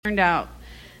turned out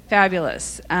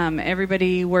fabulous.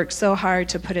 Everybody worked so hard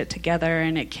to put it together,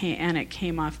 and it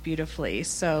came off beautifully.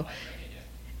 So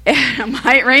it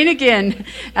might rain again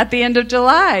at the end of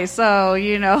July. So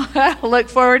look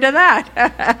forward to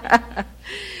that.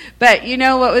 But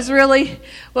what was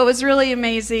really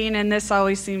amazing, and this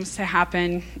always seems to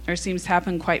happen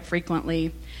quite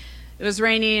frequently. It was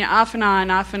raining off and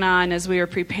on as we were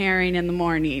preparing in the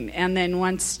morning, and then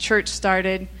once church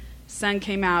started, sun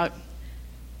came out.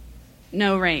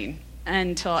 No rain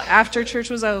until after church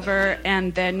was over,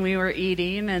 and then we were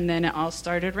eating, and then it all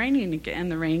started raining again, and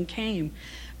the rain came.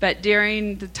 But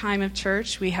during the time of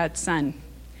church, we had sun.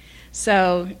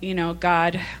 So,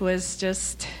 God was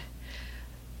just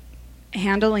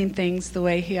handling things the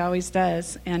way he always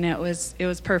does, and it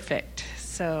was perfect.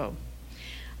 So,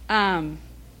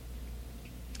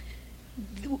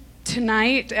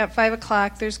 tonight at 5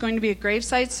 o'clock, there's going to be a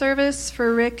graveside service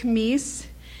for Rick Meese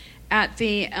at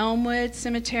the Elmwood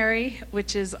Cemetery,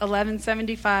 which is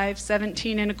 1175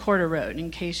 17 1/4 Road, in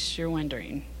case you're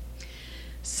wondering.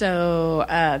 So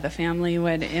the family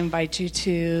would invite you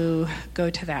to go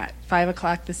to that, 5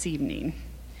 o'clock this evening.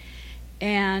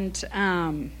 And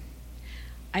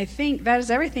I think that is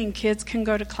everything. Kids can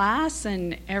go to class,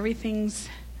 and everything's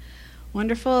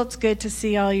wonderful. It's good to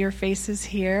see all your faces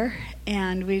here,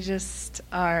 and we just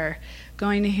are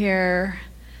going to hear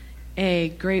a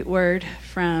great word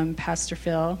from Pastor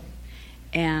Phil,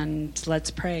 and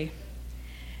let's pray.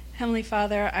 Heavenly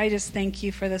Father, I just thank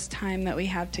you for this time that we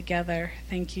have together.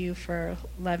 Thank you for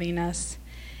loving us,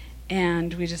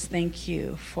 and we just thank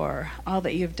you for all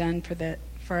that you've done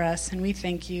for us, and we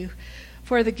thank you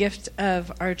for the gift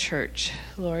of our church,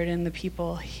 Lord, and the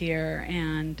people here,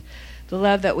 and the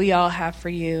love that we all have for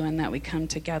you, and that we come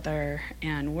together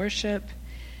and worship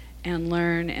and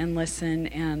learn and listen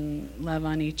and love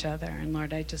on each other. And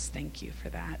Lord, I just thank you for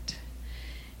that.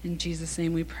 In Jesus'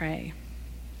 name we pray.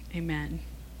 Amen.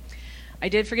 I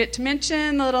did forget to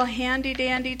mention the little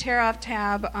handy-dandy tear-off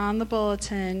tab on the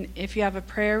bulletin. If you have a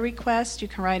prayer request, you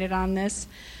can write it on this.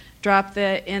 Drop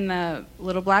it in the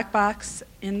little black box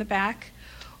in the back.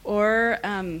 Or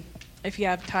if you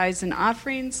have tithes and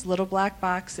offerings, little black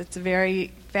box. It's a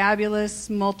very fabulous,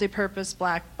 multi-purpose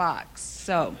black box.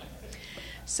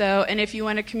 So, and if you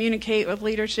want to communicate with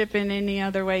leadership in any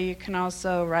other way, you can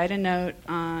also write a note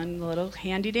on the little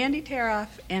handy-dandy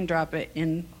tear-off and drop it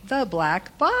in the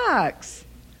black box.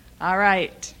 All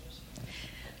right.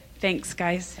 Thanks,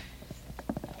 guys.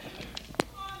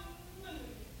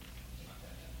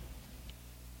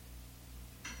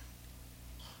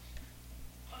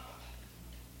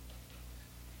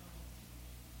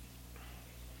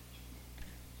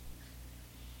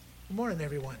 Good morning,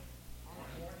 everyone.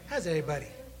 How's everybody?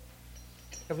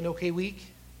 Have an okay week,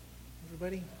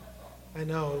 everybody? I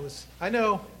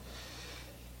know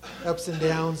ups and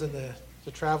downs and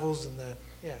the travels and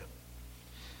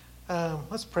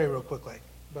let's pray real quickly. I'm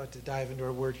about to dive into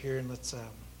our word here, and let's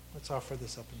offer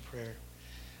this up in prayer.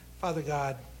 Father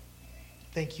God,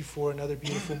 thank you for another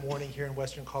beautiful morning here in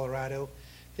Western Colorado.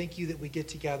 Thank you that we get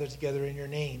to gather together in your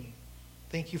name.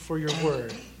 Thank you for your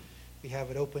word. We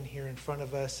have it open here in front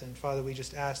of us, and Father, we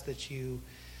just ask that you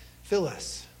fill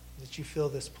us, that you fill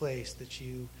this place, that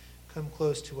you come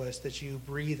close to us, that you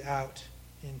breathe out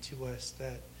into us,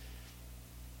 that,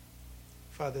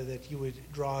 Father, that you would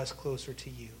draw us closer to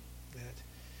you, that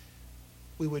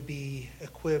we would be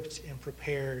equipped and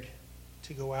prepared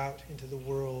to go out into the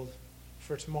world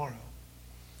for tomorrow,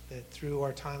 that through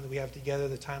our time that we have together,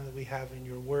 the time that we have in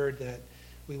your word, that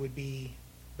we would be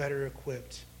better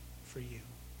equipped for you.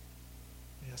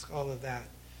 We ask all of that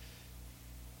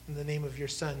in the name of your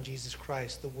Son, Jesus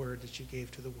Christ, the word that you gave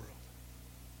to the world.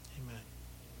 Amen.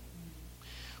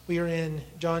 We are in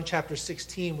John chapter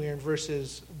 16. We are in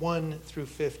verses 1 through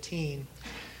 15.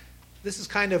 This is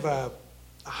kind of a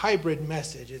hybrid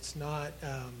message. It's not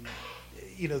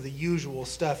the usual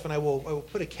stuff, and I will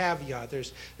put a caveat.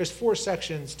 There's 4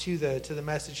 sections to the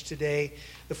message today.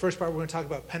 The first part we're going to talk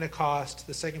about Pentecost.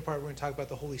 The second part we're going to talk about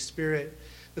the Holy Spirit.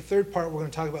 The third part we're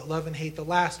going to talk about love and hate. The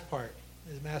last part,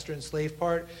 the master and slave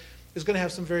part, is going to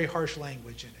have some very harsh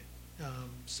language in it.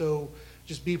 So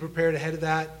just be prepared ahead of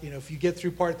that. If you get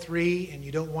through part 3 and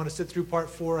you don't want to sit through part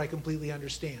 4, I completely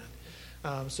understand.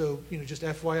 So just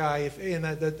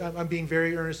FYI, I'm being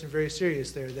very earnest and very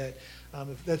serious there, that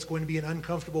if that's going to be an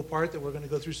uncomfortable part, that we're going to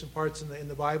go through some parts in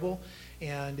the Bible.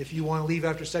 And if you want to leave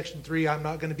after section 3, I'm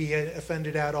not going to be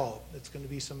offended at all. It's going to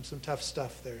be some tough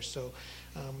stuff there. So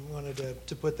I wanted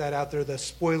to put that out there, the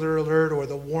spoiler alert or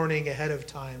the warning ahead of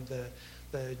time,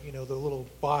 the little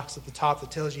box at the top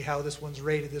that tells you how this one's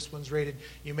rated.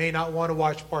 You may not want to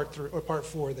watch part 3 or part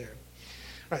 4 there.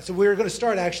 All right, so we're going to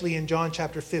start actually in John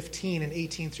chapter 15 and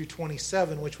 18 through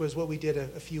 27, which was what we did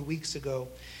a few weeks ago.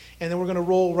 And then we're going to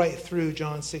roll right through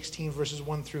John 16, verses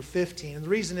 1 through 15. And the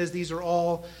reason is these are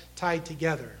all tied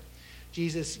together.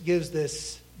 Jesus gives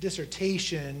this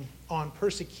dissertation on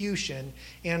persecution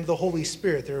and the Holy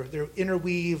Spirit. They're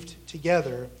interweaved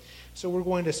together. So we're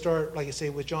going to start, like I say,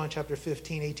 with John chapter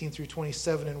 15, 18 through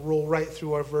 27, and roll right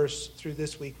through our verse through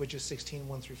this week, which is 16,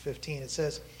 1 through 15. It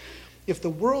says, "If the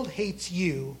world hates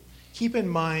you, keep in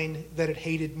mind that it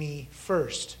hated me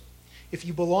first. If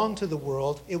you belong to the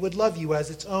world, it would love you as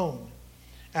its own.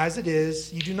 As it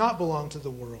is, you do not belong to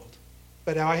the world,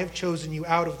 but I have chosen you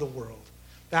out of the world.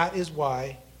 That is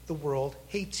why the world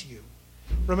hates you.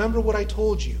 Remember what I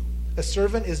told you. A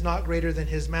servant is not greater than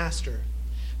his master.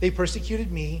 They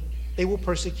persecuted me, they will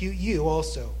persecute you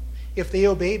also. If they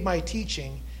obeyed my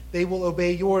teaching, they will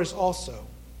obey yours also.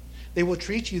 They will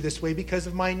treat you this way because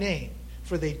of my name,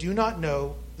 for they do not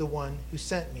know the one who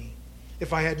sent me.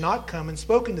 If I had not come and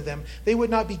spoken to them, they would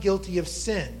not be guilty of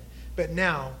sin, but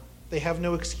now they have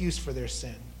no excuse for their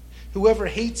sin. Whoever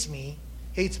hates me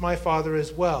hates my Father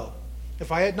as well. If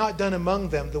I had not done among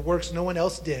them the works no one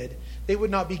else did, they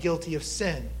would not be guilty of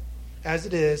sin. As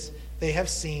it is, they have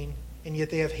seen, and yet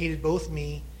they have hated both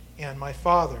me and my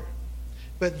Father.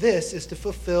 But this is to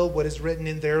fulfill what is written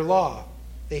in their law.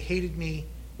 They hated me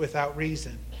without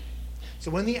reason. So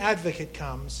when the advocate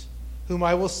comes, whom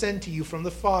I will send to you from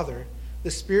the Father, the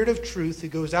Spirit of truth who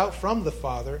goes out from the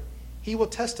Father, he will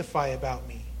testify about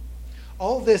me.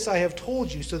 All this I have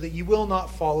told you so that you will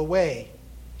not fall away.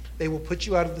 They will put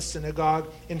you out of the synagogue.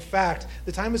 In fact,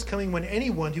 the time is coming when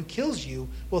anyone who kills you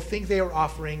will think they are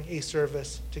offering a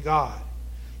service to God.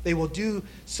 They will do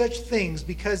such things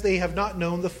because they have not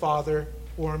known the Father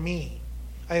or me.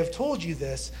 I have told you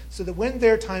this so that when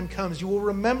their time comes, you will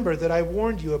remember that I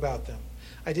warned you about them.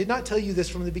 I did not tell you this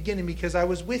from the beginning because I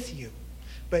was with you.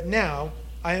 But now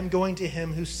I am going to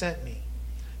him who sent me.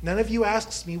 None of you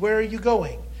asks me, where are you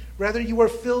going? Rather, you are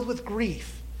filled with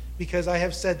grief because I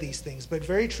have said these things. But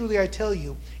very truly I tell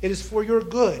you, it is for your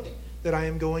good that I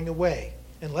am going away.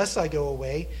 Unless I go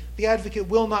away, the advocate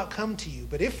will not come to you.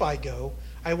 But if I go,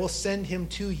 I will send him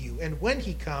to you. And when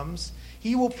he comes,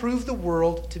 he will prove the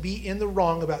world to be in the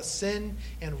wrong about sin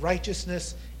and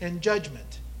righteousness and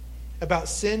judgment. About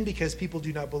sin, because people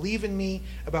do not believe in me.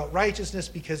 About righteousness,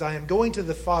 because I am going to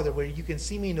the Father where you can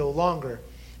see me no longer.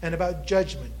 And about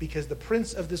judgment, because the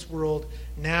prince of this world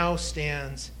now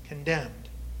stands condemned.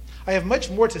 I have much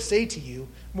more to say to you,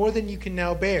 more than you can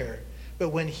now bear. But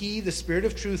when he, the Spirit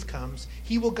of truth, comes,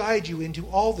 he will guide you into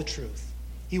all the truth.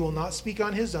 He will not speak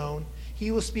on his own. He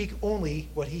will speak only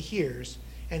what he hears,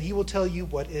 and he will tell you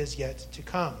what is yet to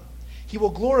come. He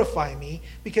will glorify me,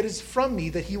 because it is from me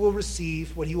that he will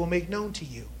receive what he will make known to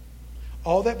you.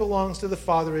 All that belongs to the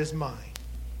Father is mine.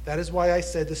 That is why I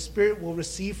said the Spirit will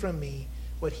receive from me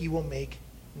what he will make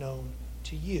known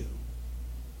to you.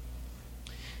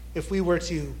 If we were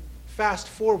to fast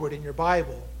forward in your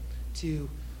Bible to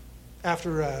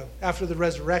after the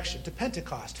resurrection, to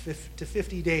Pentecost, to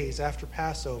 50 days after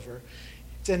Passover,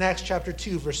 it's in Acts chapter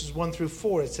 2, verses 1 through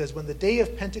 4. It says, when the day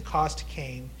of Pentecost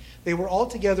came, they were all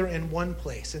together in one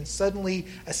place, and suddenly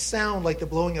a sound like the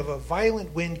blowing of a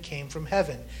violent wind came from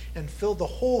heaven and filled the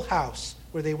whole house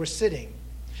where they were sitting.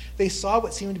 They saw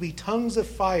what seemed to be tongues of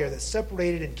fire that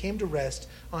separated and came to rest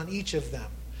on each of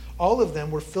them. All of them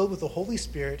were filled with the Holy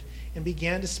Spirit and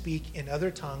began to speak in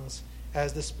other tongues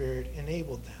as the Spirit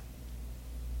enabled them.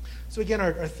 So again,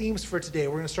 our themes for today,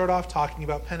 we're going to start off talking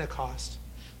about Pentecost.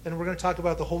 Then we're going to talk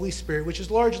about the Holy Spirit, which is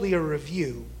largely a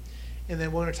review. And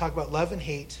then we're going to talk about love and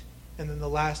hate. And then the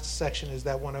last section is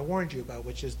that one I warned you about,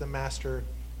 which is the master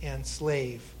and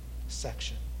slave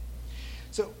section.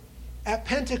 So at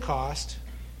Pentecost,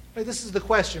 right, this is the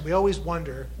question we always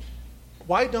wonder,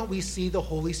 why don't we see the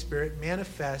Holy Spirit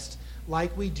manifest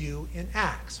like we do in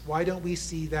Acts? Why don't we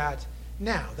see that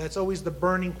now? That's always the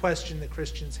burning question that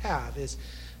Christians have is,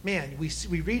 man,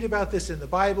 we read about this in the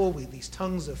Bible, these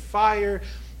tongues of fire.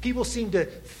 People seem to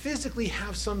physically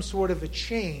have some sort of a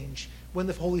change when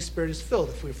the Holy Spirit is filled.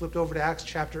 If we flipped over to Acts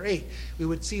chapter 8, we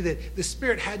would see that the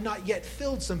Spirit had not yet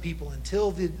filled some people until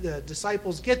the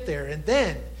disciples get there, and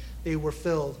then they were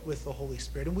filled with the Holy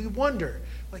Spirit. And we wonder,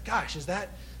 like, gosh, is that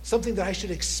something that I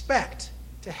should expect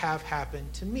to have happen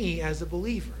to me as a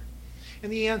believer?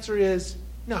 And the answer is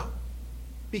no,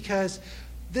 because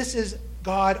this is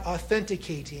God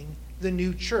authenticating the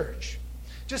new church.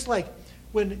 Just like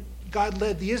when God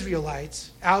led the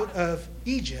Israelites out of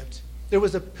Egypt, there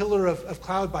was a pillar of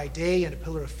cloud by day and a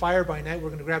pillar of fire by night. We're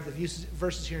going to grab the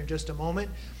verses here in just a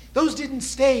moment. Those didn't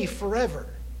stay forever.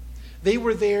 They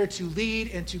were there to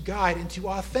lead and to guide and to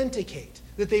authenticate.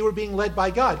 that they were being led by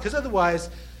God. Because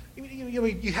otherwise,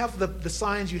 you have the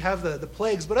signs, you have the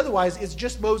plagues, but otherwise it's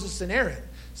just Moses and Aaron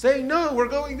saying, no, we're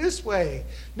going this way.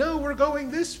 No, we're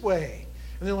going this way.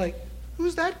 And they're like,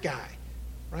 who's that guy?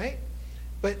 Right?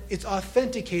 But it's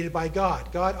authenticated by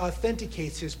God. God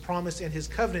authenticates his promise and his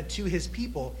covenant to his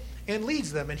people and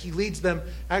leads them. And he leads them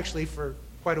actually for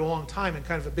quite a long time in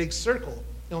kind of a big circle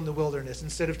in the wilderness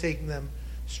instead of taking them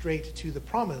straight to the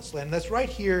promised land. And that's right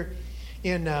here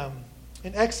in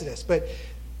Exodus. But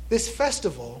this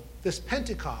festival, this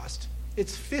Pentecost,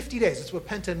 it's 50 days. That's what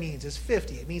Penta means, is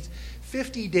 50. It means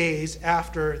 50 days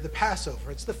after the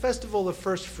Passover. It's the festival of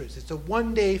first fruits. It's a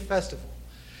one-day festival.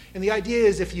 And the idea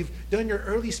is if you've done your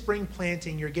early spring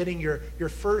planting, you're getting your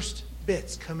first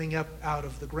bits coming up out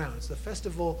of the ground. It's the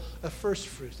festival of first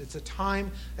fruits. It's a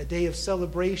time, a day of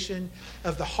celebration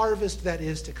of the harvest that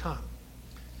is to come.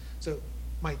 So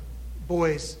my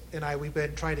boys and I, we've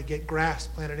been trying to get grass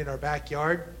planted in our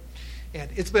backyard. And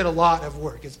it's been a lot of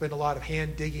work. It's been a lot of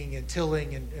hand digging and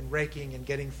tilling and raking and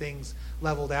getting things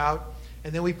leveled out.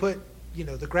 And then we put,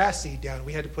 the grass seed down.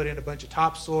 We had to put in a bunch of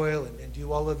topsoil and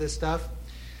do all of this stuff.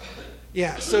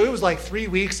 Yeah, so it was like 3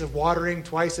 weeks of watering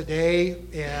twice a day,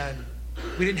 and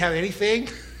we didn't have anything.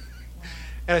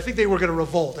 And I think they were going to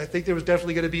revolt. I think there was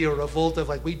definitely going to be a revolt of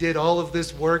like, we did all of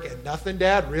this work and nothing,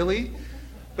 Dad, really?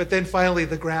 But then finally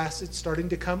the grass, it's starting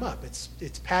to come up.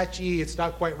 It's patchy. It's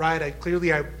not quite right.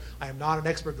 I am not an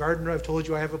expert gardener. I've told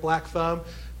you I have a black thumb.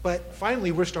 But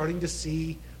finally we're starting to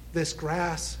see this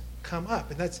grass come up.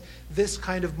 And that's this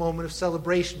kind of moment of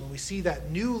celebration. When we see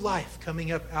that new life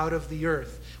coming up out of the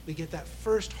earth, we get that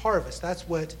first harvest. That's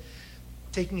what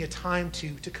taking a time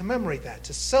to commemorate that,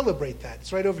 to celebrate that.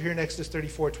 It's right over here in Exodus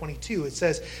 34:22. It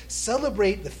says,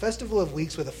 celebrate the festival of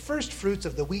weeks with the first fruits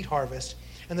of the wheat harvest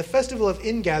and the festival of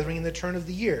ingathering in the turn of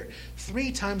the year.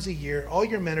 3 times a year, all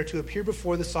your men are to appear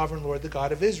before the sovereign Lord, the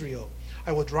God of Israel.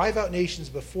 I will drive out nations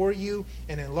before you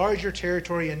and enlarge your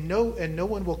territory, and no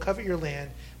one will covet your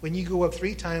land when you go up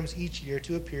 3 times each year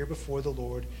to appear before the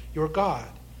Lord your God.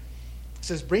 It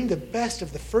says, bring the best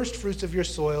of the first fruits of your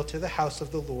soil to the house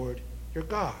of the Lord your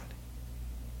God.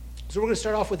 So we're going to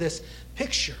start off with this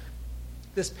picture,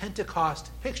 this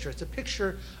Pentecost picture. It's a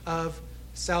picture of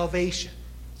salvation.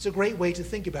 It's a great way to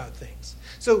think about things.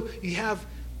 So you have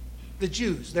the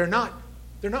Jews. They're not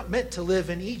meant to live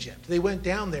in Egypt. They went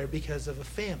down there because of a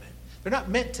famine. They're not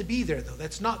meant to be there, though.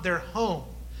 That's not their home.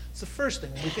 It's the first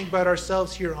thing. When we think about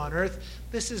ourselves here on earth,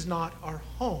 this is not our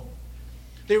home.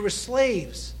 They were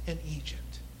slaves in Egypt.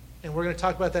 And we're going to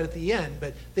talk about that at the end,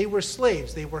 but they were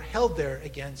slaves. They were held there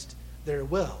against their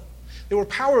will. They were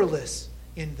powerless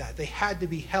in that. They had to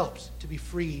be helped to be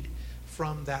freed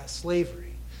from that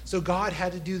slavery. So God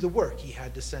had to do the work. He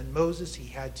had to send Moses. He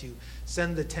had to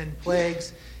send the 10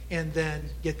 plagues and then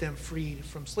get them freed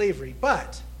from slavery.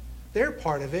 But their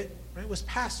part of it, right, was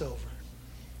Passover.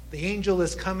 The angel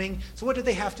is coming. So what did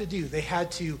they have to do? They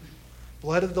had to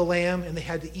blood of the lamb, and they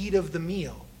had to eat of the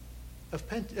meal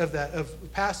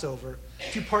of Passover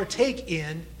to partake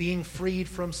in being freed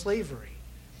from slavery.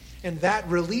 And that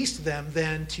released them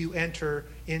then to enter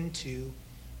into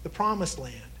the promised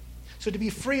land. So to be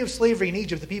free of slavery in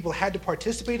Egypt, the people had to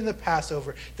participate in the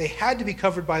Passover. They had to be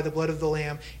covered by the blood of the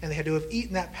lamb, and they had to have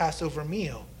eaten that Passover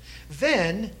meal.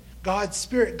 Then God's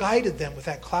Spirit guided them with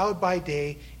that cloud by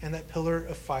day and that pillar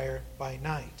of fire by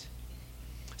night.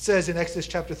 It says in Exodus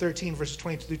chapter 13, verses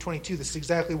 22 through 22, this is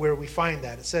exactly where we find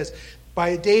that. It says,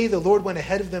 by day the Lord went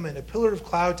ahead of them in a pillar of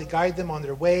cloud to guide them on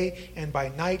their way, and by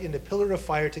night in a pillar of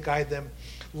fire to guide them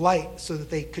light, so that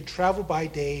they could travel by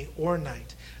day or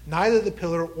night. Neither the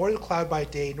pillar or the cloud by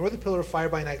day, nor the pillar of fire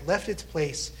by night left its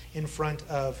place in front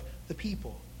of the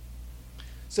people.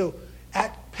 So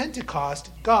at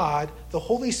Pentecost, God, the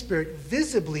Holy Spirit,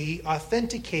 visibly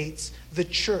authenticates the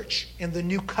church and the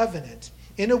new covenant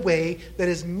in a way that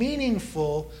is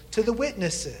meaningful to the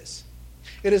witnesses.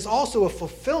 It is also a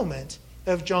fulfillment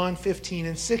of John 15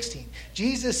 and 16.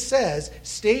 Jesus says,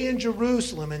 stay in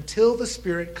Jerusalem until the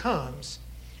Spirit comes.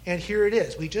 And here it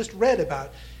is. We just read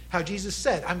about how Jesus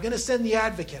said, I'm going to send the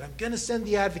advocate. I'm going to send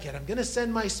the advocate. I'm going to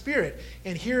send my Spirit.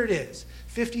 And here it is.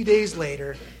 50 days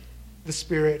later, the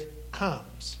Spirit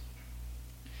comes.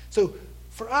 So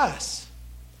for us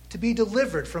to be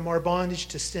delivered from our bondage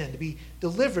to sin, to be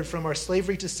delivered from our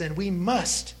slavery to sin, we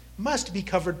must be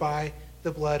covered by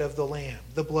the blood of the Lamb,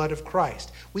 the blood of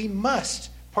Christ. We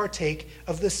must partake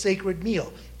of the sacred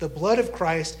meal, the blood of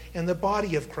Christ and the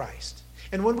body of Christ.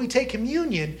 And when we take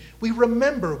communion, we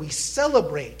remember, we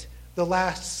celebrate the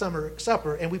Last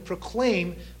Supper, and we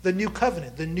proclaim the new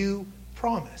covenant, the new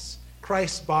promise.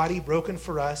 Christ's body broken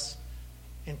for us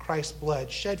and Christ's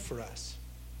blood shed for us.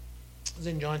 It's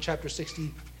in John chapter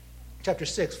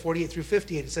 6, 48 through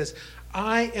 58. It says,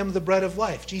 I am the bread of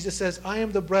life. Jesus says, I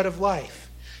am the bread of life.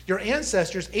 Your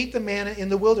ancestors ate the manna in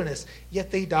the wilderness,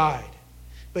 yet they died.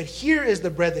 But here is the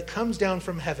bread that comes down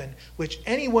from heaven, which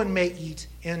anyone may eat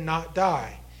and not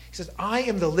die. He says, I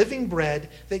am the living bread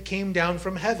that came down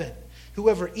from heaven.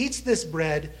 Whoever eats this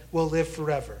bread will live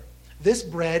forever. This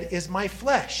bread is my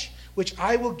flesh, which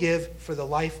I will give for the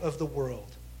life of the world.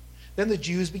 Then the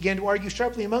Jews began to argue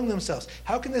sharply among themselves,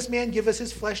 how can this man give us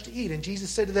his flesh to eat? And Jesus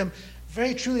said to them,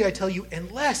 very truly I tell you,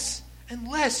 unless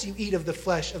you eat of the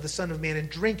flesh of the Son of Man and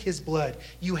drink his blood,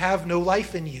 you have no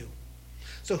life in you.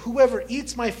 So whoever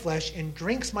eats my flesh and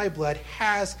drinks my blood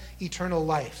has eternal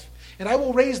life. And I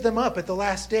will raise them up at the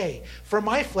last day. For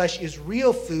my flesh is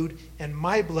real food, and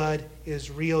my blood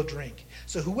is real drink.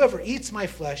 So whoever eats my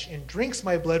flesh and drinks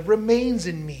my blood remains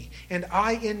in me, and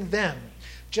I in them.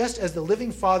 Just as the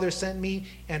living Father sent me,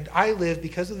 and I live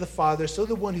because of the Father, so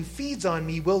the one who feeds on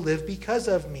me will live because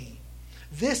of me.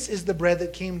 This is the bread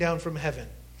that came down from heaven.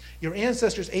 Your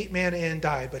ancestors ate manna and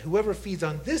died, but whoever feeds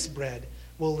on this bread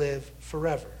will live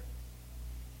forever.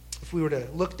 If we were to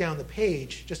look down the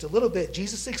page just a little bit,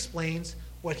 Jesus explains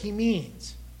what he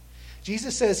means.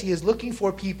 Jesus says he is looking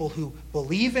for people who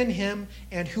believe in him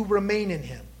and who remain in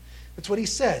him. That's what he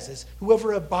says, is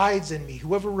whoever abides in me,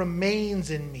 whoever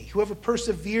remains in me, whoever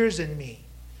perseveres in me,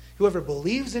 whoever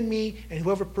believes in me and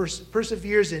whoever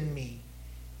perseveres in me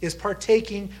is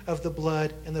partaking of the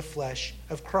blood and the flesh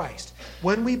of Christ.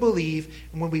 When we believe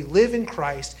and when we live in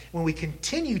Christ, when we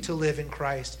continue to live in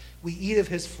Christ, we eat of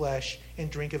his flesh and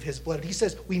drink of his blood. And he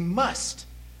says we must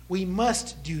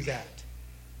do that.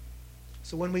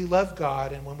 So when we love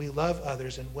God and when we love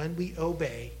others and when we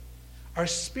obey, our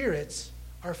spirits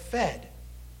are fed.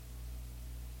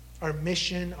 Our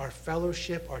mission, our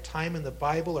fellowship, our time in the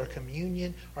Bible, our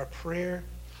communion, our prayer,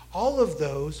 all of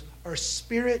those are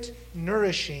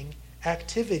spirit-nourishing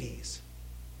activities.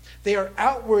 They are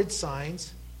outward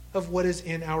signs of what is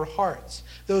in our hearts.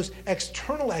 Those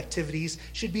external activities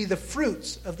should be the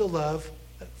fruits of the love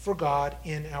for God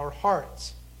in our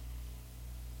hearts.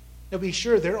 Now be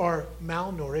sure there are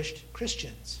malnourished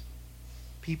Christians,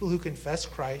 people who confess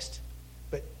Christ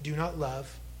but do not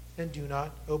love and do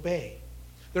not obey.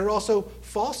 There are also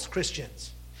false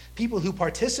Christians, people who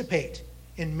participate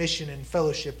in mission and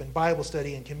fellowship and Bible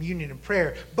study and communion and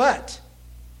prayer, but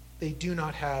they do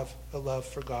not have a love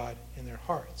for God in their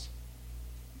hearts.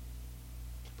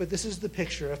 But this is the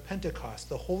picture of Pentecost,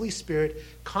 the Holy Spirit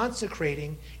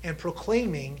consecrating and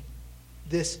proclaiming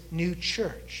this new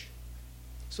church.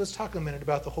 So let's talk a minute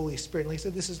about the Holy Spirit. And like I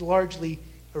said, this is largely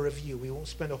a review. We won't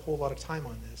spend a whole lot of time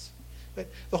on this. But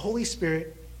the Holy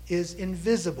Spirit is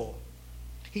invisible.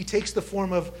 He takes the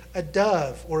form of a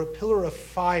dove or a pillar of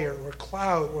fire or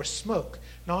cloud or smoke,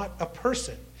 not a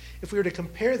person. If we were to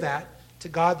compare that to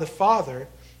God the Father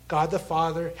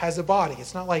has a body.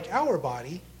 It's not like our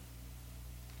body.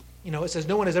 It says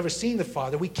no one has ever seen the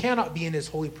Father. We cannot be in his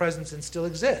holy presence and still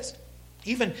exist.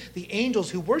 Even the angels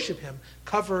who worship him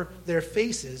cover their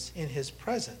faces in his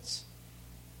presence.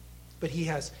 But he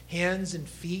has hands and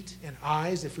feet and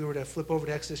eyes. If we were to flip over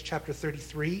to Exodus chapter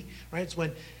 33, right? It's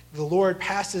when the Lord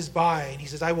passes by and he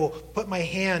says, I will put my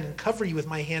hand and cover you with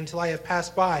my hand until I have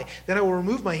passed by. Then I will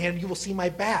remove my hand and you will see my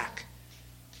back.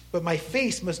 But my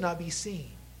face must not be seen.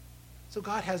 So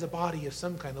God has a body of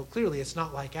some kind, though clearly it's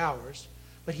not like ours.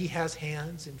 But he has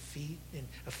hands and feet and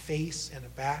a face and a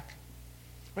back.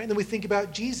 Right? And then we think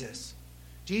about Jesus.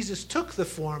 Jesus took the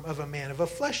form of a man, of a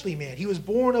fleshly man. He was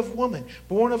born of woman,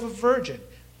 born of a virgin.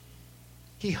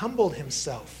 He humbled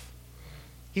himself.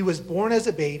 He was born as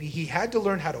a baby. He had to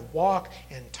learn how to walk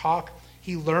and talk.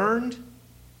 He learned.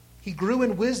 He grew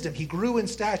in wisdom. He grew in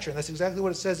stature. And that's exactly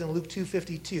what it says in Luke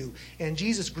 2:52. And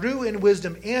Jesus grew in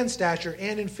wisdom and stature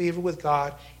and in favor with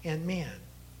God and man.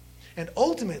 And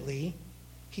ultimately,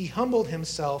 he humbled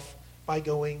himself by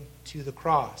going to the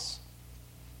cross.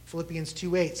 Philippians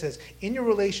 2:8 says, in your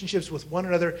relationships with one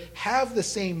another, have the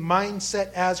same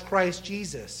mindset as Christ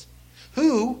Jesus,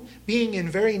 who, being in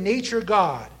very nature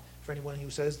God, for anyone who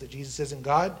says that Jesus isn't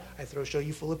God, I show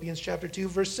you Philippians chapter 2,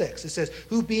 verse 6. It says,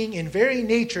 who being in very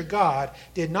nature God,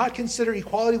 did not consider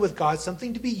equality with God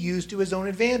something to be used to his own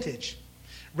advantage.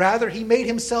 Rather, he made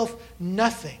himself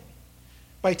nothing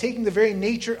by taking the very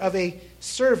nature of a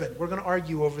servant. We're going to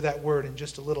argue over that word in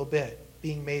just a little bit,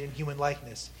 being made in human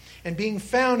likeness. And being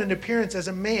found in appearance as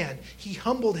a man, he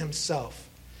humbled himself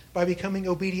by becoming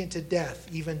obedient to death,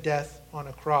 even death on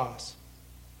a cross.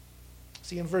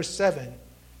 See, in verse 7,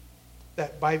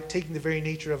 that by taking the very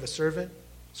nature of a servant,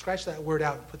 scratch that word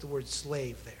out and put the word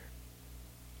slave there.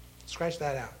 Scratch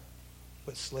that out.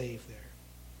 Put slave there.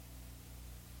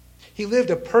 He lived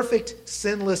a perfect,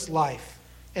 sinless life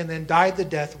and then died the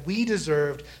death we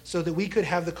deserved so that we could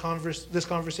have this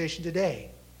conversation today,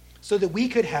 so that we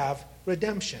could have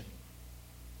redemption.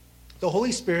 The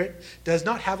Holy Spirit does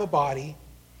not have a body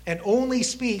and only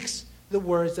speaks the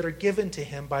words that are given to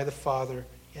him by the Father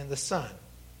and the Son.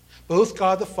 Both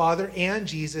God the Father and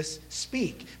Jesus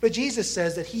speak. But Jesus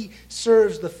says that he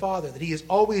serves the Father, that he is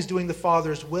always doing the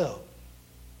Father's will.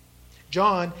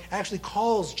 John actually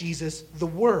calls Jesus the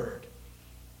Word.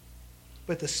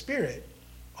 But the Spirit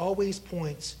always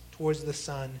points towards the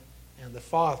Son and the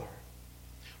Father.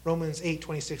 Romans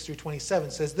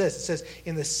 8:26-27 says this. It says,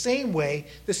 "In the same way,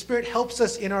 the Spirit helps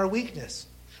us in our weakness.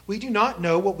 We do not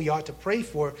know what we ought to pray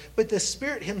for, but the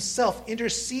Spirit himself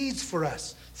intercedes for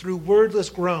us through wordless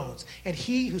groans. And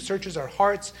he who searches our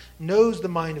hearts knows the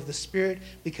mind of the Spirit,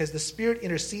 because the Spirit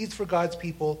intercedes for God's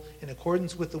people in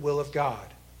accordance with the will of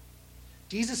God."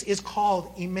 Jesus is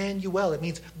called Emmanuel. It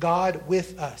means God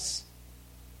with us.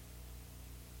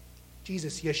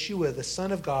 Jesus, Yeshua, the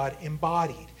Son of God,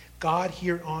 embodied. God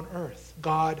here on earth.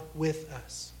 God with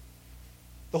us.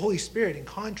 The Holy Spirit, in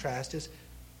contrast, is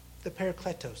the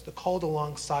Parakletos, the called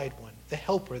alongside one, the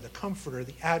helper, the comforter,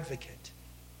 the advocate.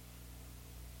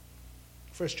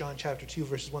 1 John chapter 2,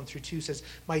 verses 1-2 says,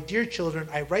 "My dear children,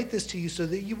 I write this to you so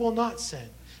that you will not sin.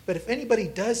 But if anybody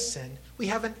does sin, we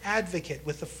have an advocate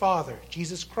with the Father,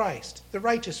 Jesus Christ, the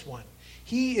righteous one.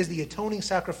 He is the atoning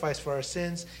sacrifice for our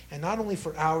sins, and not only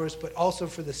for ours, but also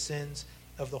for the sins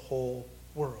of the whole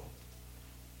world."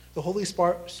 The Holy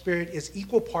Spirit is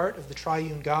equal part of the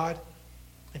triune God,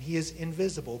 and he is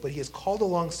invisible, but he is called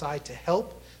alongside to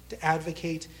help, to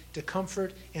advocate, to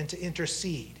comfort, and to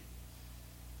intercede.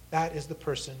 That is the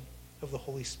person of the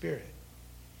Holy Spirit.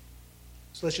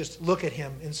 So let's just look at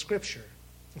him in Scripture.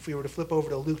 If we were to flip over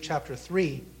to Luke chapter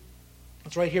 3,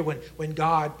 it's right here when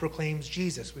God proclaims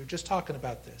Jesus. We were just talking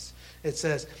about this. It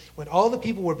says, "When all the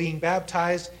people were being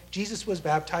baptized, Jesus was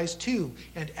baptized too.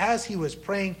 And as he was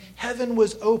praying, heaven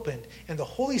was opened, and the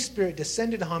Holy Spirit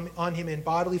descended on him in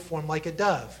bodily form like a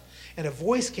dove. And a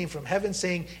voice came from heaven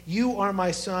saying, 'You are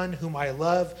my Son, whom I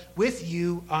love. With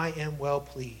you I am well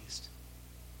pleased.'"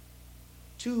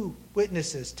 Two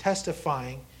witnesses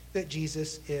testifying that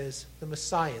Jesus is the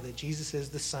Messiah, that Jesus is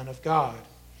the Son of God.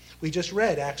 We just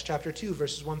read Acts chapter 2,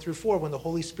 verses 1-4, when the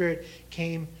Holy Spirit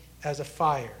came as a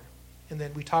fire. And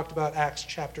then we talked about Acts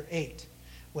chapter 8,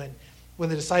 when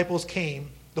the disciples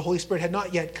came, the Holy Spirit had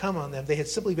not yet come on them. They had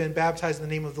simply been baptized in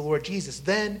the name of the Lord Jesus.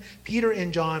 Then Peter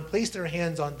and John placed their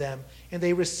hands on them, and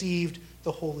they received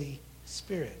the Holy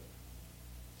Spirit.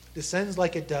 Descends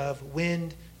like a dove,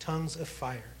 wind, tongues of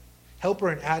fire. Helper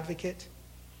and advocate,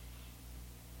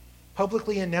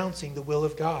 publicly announcing the will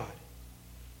of God.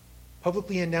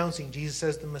 Publicly announcing Jesus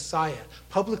as the Messiah.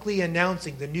 Publicly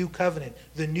announcing the new covenant,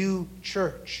 the new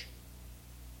church.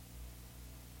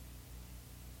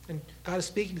 And God is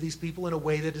speaking to these people in a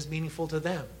way that is meaningful to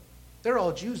them. They're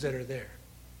all Jews that are there.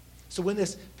 So when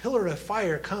this pillar of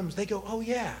fire comes, they go, "Oh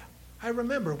yeah, I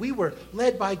remember. We were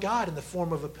led by God in the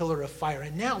form of a pillar of fire.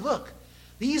 And now look,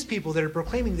 these people that are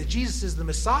proclaiming that Jesus is the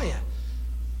Messiah,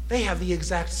 they have the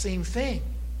exact same thing."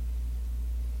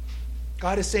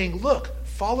 God is saying, look,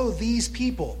 follow these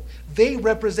people. They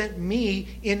represent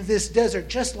me in this desert,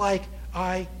 just like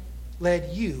I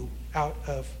led you out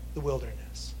of the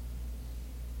wilderness.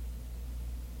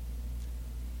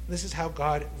 This is how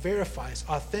God verifies,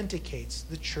 authenticates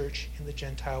the church in the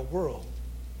Gentile world.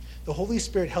 The Holy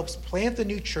Spirit helps plant the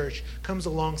new church, comes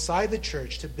alongside the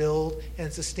church to build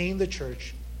and sustain the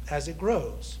church as it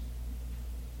grows.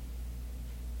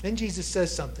 Then Jesus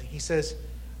says something. He says,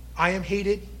 "I am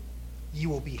hated, you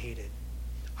will be hated.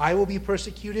 I will be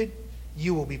persecuted,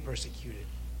 you will be persecuted.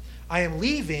 I am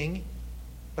leaving,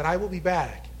 but I will be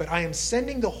back. But I am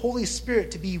sending the Holy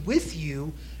Spirit to be with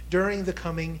you during the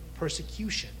coming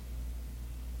persecution."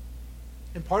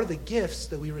 And part of the gifts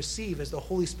that we receive as the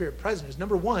Holy Spirit present is,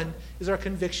 number one, is our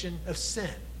conviction of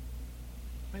sin.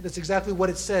 Right? That's exactly what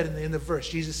it said in the verse.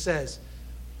 Jesus says,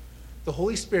 the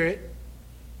Holy Spirit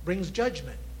brings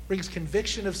judgment, brings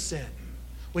conviction of sin.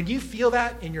 When you feel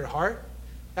that in your heart,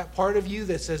 that part of you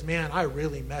that says, "Man, I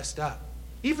really messed up,"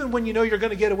 even when you know you're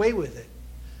going to get away with it.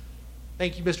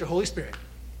 Thank you, Mr. Holy Spirit.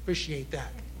 Appreciate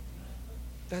that.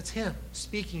 That's him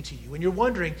speaking to you. When you're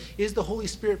wondering, is the Holy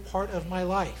Spirit part of my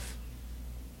life?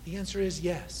 The answer is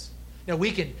yes. Now,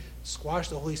 we can squash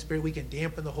the Holy Spirit. We can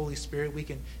dampen the Holy Spirit. We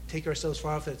can take ourselves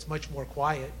far off that it's much more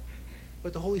quiet.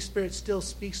 But the Holy Spirit still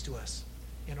speaks to us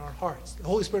in our hearts. The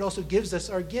Holy Spirit also gives us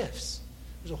our gifts.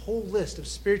 There's a whole list of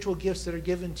spiritual gifts that are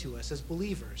given to us as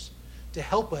believers to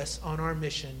help us on our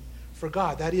mission for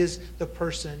God. That is the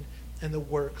person and the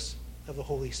works of the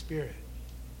Holy Spirit.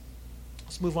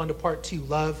 Let's move on to part 2,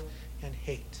 love and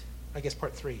hate. I guess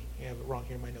part 3. I have it wrong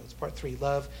here in my notes. Part 3,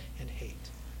 love and hate.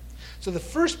 So the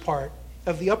first part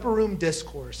of the upper room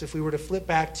discourse, if we were to flip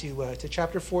back to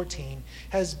chapter 14,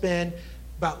 has been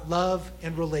about love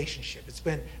and relationship. It's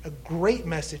been a great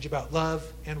message about love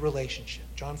and relationship.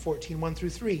 John 14, 1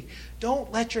 through 3.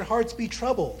 Don't let your hearts be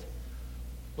troubled.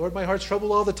 Lord, my heart's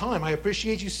troubled all the time. I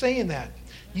appreciate you saying that.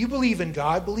 You believe in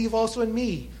God, believe also in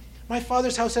me. My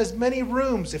Father's house has many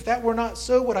rooms. If that were not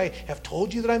so, would I have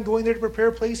told you that I'm going there to prepare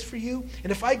a place for you?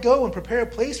 And if I go and prepare a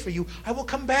place for you, I will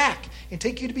come back and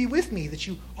take you to be with me, that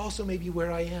you also may be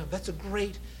where I am. That's a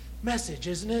great message,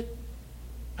 isn't it?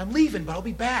 I'm leaving, but I'll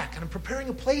be back, and I'm preparing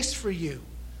a place for you.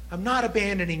 I'm not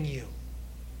abandoning you.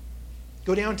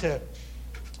 Go down to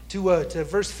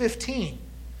verse 15.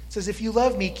 It says, if you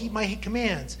love me, keep my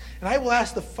commands. And I will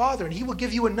ask the Father, and he will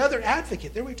give you another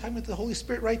advocate. There we're talking about the Holy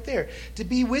Spirit right there. To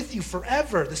be with you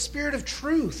forever, the Spirit of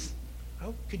truth.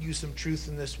 I could use some truth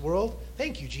in this world.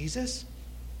 Thank you, Jesus.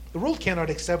 The world cannot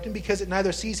accept him because it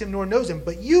neither sees him nor knows him.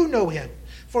 But you know him,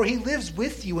 for he lives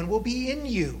with you and will be in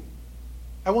you.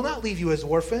 I will not leave you as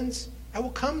orphans. I will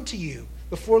come to you.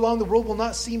 Before long, the world will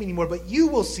not see me anymore, but you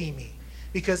will see me.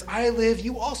 Because I live,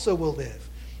 you also will live.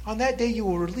 On that day, you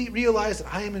will realize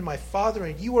that I am in my Father,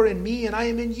 and you are in me, and I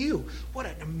am in you. What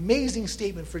an amazing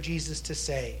statement for Jesus to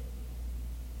say.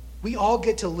 We all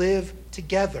get to live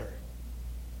together.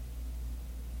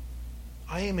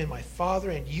 I am in my Father,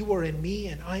 and you are in me,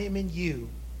 and I am in you.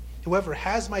 Whoever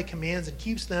has my commands and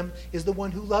keeps them is the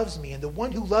one who loves me, and the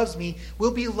one who loves me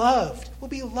will be loved. Will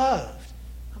be loved.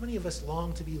 How many of us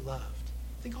long to be loved?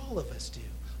 I think all of us do.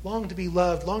 Long to be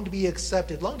loved, long to be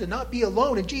accepted, long to not be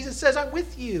alone. And Jesus says, I'm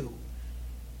with you.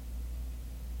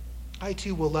 I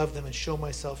too will love them and show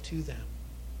myself to them.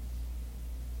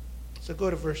 So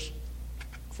go to verse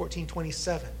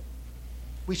 14:27.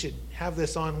 We should have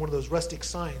this on one of those rustic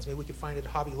signs. Maybe we could find it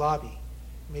at Hobby Lobby.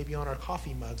 Maybe on our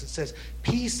coffee mugs. It says,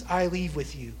 peace I leave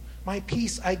with you. My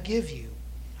peace I give you.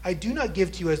 I do not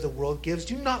give to you as the world gives.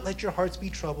 Do not let your hearts be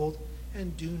troubled,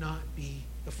 and do not be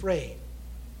afraid.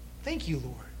 Thank you,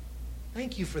 Lord.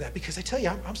 Thank you for that, because I tell you,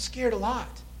 I'm scared a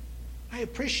lot. I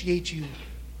appreciate you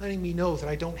letting me know that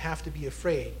I don't have to be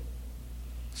afraid.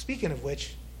 Speaking of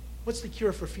which, what's the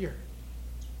cure for fear?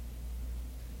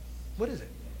 What is it?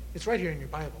 It's right here in your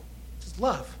Bible. It says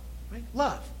love, right?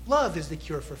 Love. Love is the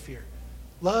cure for fear.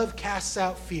 Love casts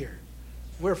out fear.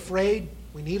 If we're afraid,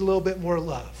 we need a little bit more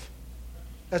love.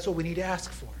 That's what we need to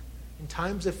ask for. In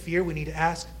times of fear, we need to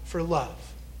ask for love.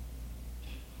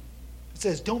 It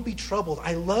says, don't be troubled.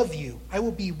 I love you. I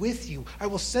will be with you. I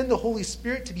will send the Holy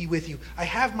Spirit to be with you. I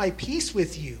have my peace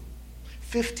with you.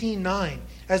 15:9.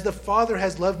 As the Father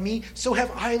has loved me, so have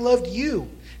I loved you.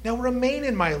 Now remain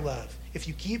in my love. If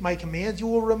you keep my commands, you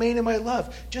will remain in my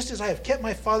love, just as I have kept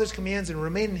my Father's commands and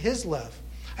remain in his love.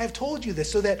 I have told you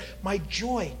this so that my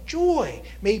joy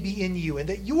may be in you, and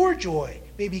that your joy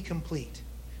may be complete.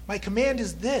 My command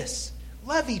is this: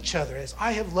 love each other as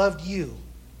I have loved you.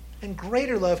 And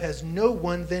greater love has no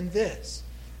one than this,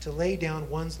 to lay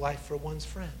down one's life for one's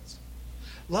friends.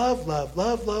 Love, love,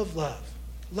 love, love, love.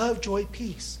 Love, joy,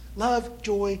 peace. Love,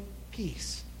 joy,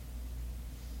 peace.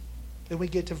 Then we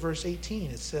get to verse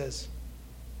 18. It says,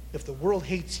 if the world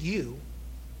hates you,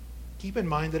 keep in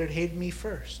mind that it hated me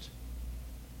first.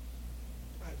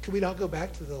 Could we not go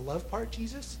back to the love part,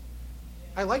 Jesus?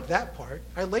 I like that part.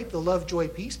 I like the love, joy,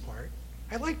 peace part.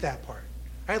 I like that part.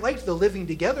 I liked the living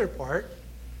together part.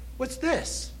 What's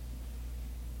this?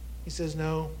 He says,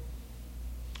 no,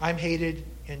 I'm hated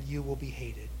and you will be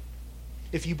hated.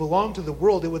 If you belong to the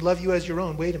world, it would love you as your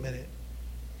own. Wait a minute.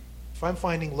 If I'm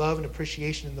finding love and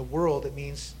appreciation in the world, it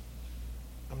means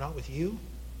I'm not with you.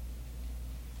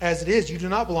 As it is, you do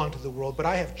not belong to the world, but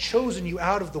I have chosen you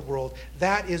out of the world.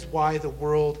 That is why the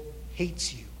world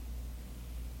hates you.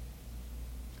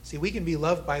 See, we can be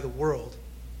loved by the world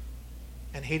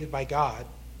and hated by God.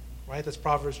 Right? That's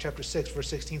Proverbs chapter 6, verse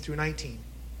 16 through 19.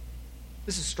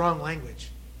 This is strong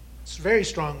language. It's very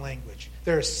strong language.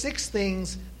 There are 6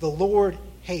 things the Lord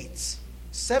hates,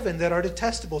 7 that are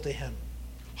detestable to him: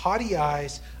 haughty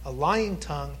eyes, a lying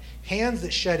tongue, hands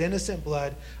that shed innocent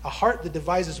blood, a heart that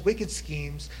devises wicked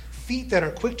schemes, feet that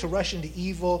are quick to rush into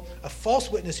evil, a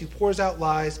false witness who pours out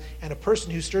lies, and a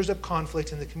person who stirs up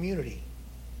conflict in the community.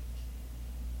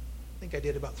 I think I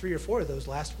did about 3 or 4 of those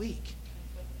last week.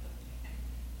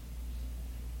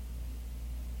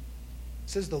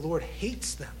 It says the Lord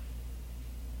hates them.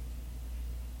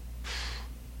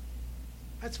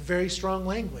 That's very strong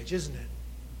language, isn't it?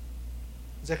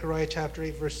 Zechariah chapter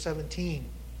 8, verse 17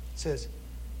 says,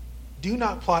 do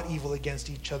not plot evil against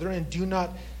each other, and do not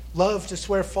love to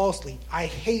swear falsely. I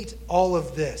hate all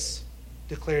of this.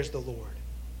 declares the Lord.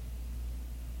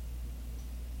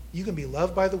 You can be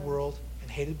loved by the world and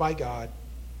hated by God,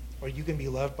 or you can be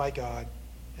loved by God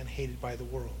and hated by the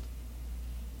world.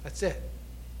 That's it.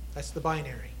 That's the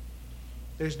binary.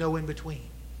 There's no in between.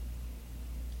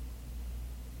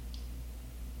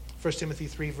 2 Timothy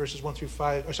 3 verses 1 through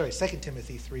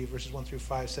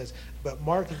 5 says, "But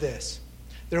mark this,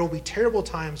 there will be terrible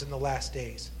times in the last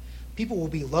days. People will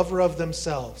be lovers of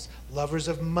themselves, lovers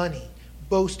of money,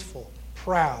 boastful,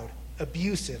 proud,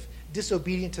 abusive,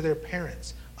 disobedient to their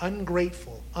parents,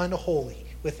 ungrateful, unholy,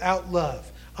 without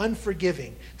love,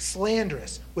 unforgiving,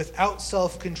 slanderous, without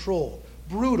self-control,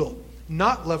 brutal,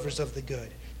 not lovers of the good,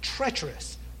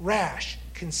 treacherous, rash,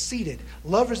 conceited,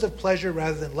 lovers of pleasure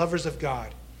rather than lovers of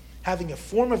God, having a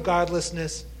form of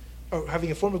godliness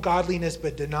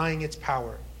but denying its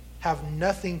power. Have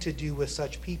nothing to do with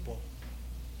such people."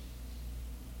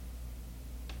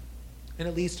 And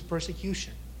it leads to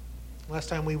persecution. Last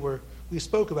time we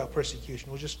spoke about persecution.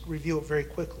 We'll just review it very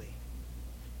quickly.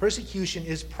 Persecution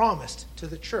is promised to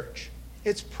the church.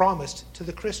 It's promised to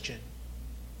the Christian.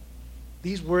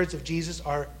 These words of Jesus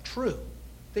are true.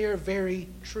 They are very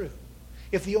true.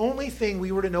 If the only thing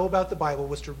we were to know about the Bible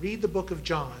was to read the book of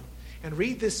John and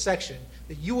read this section,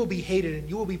 that you will be hated and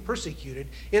you will be persecuted,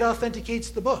 it authenticates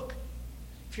the book.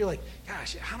 If you're like,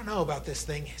 gosh, I don't know about this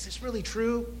thing. Is this really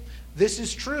true? This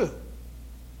is true.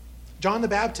 John the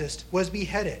Baptist was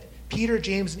beheaded. Peter,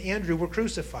 James, and Andrew were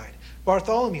crucified.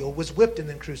 Bartholomew was whipped and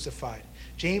then crucified.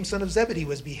 James, son of Zebedee,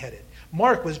 was beheaded.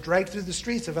 Mark was dragged through the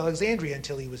streets of Alexandria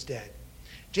until he was dead.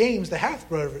 James, the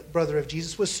half-brother of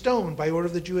Jesus, was stoned by order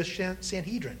of the Jewish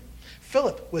Sanhedrin.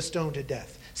 Philip was stoned to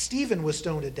death. Stephen was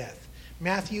stoned to death.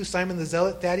 Matthew, Simon the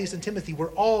Zealot, Thaddeus, and Timothy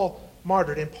were all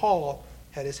martyred, and Paul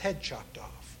had his head chopped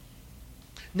off.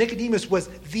 Nicodemus was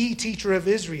the teacher of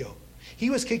Israel. He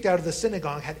was kicked out of the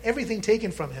synagogue, had everything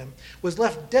taken from him, was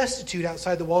left destitute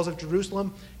outside the walls of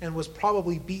Jerusalem, and was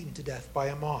probably beaten to death by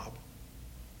a mob.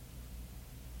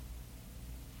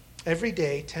 Every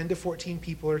day, 10 to 14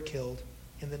 people are killed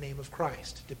in the name of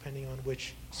Christ, depending on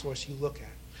which source you look at.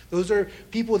 Those are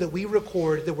people that we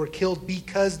record that were killed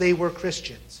because they were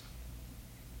Christians.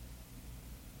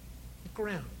 Look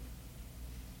around.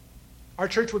 Our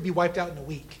church would be wiped out in a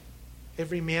week.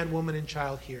 Every man, woman, and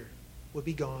child here would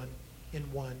be gone in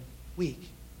 1 week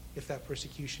if that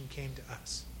persecution came to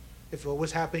us. If what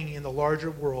was happening in the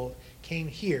larger world came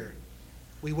here,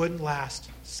 we wouldn't last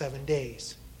 7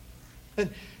 days.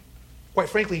 And quite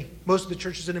frankly, most of the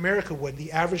churches in America would.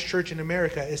 The average church in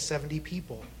America is 70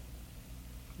 people.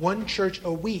 1 church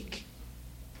a week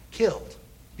killed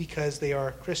because they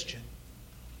are Christian.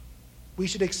 We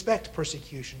should expect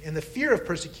persecution, and the fear of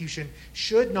persecution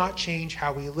should not change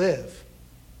how we live.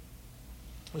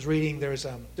 I was reading, there's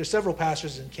several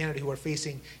pastors in Canada who are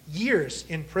facing years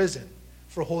in prison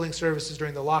for holding services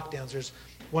during the lockdowns. There's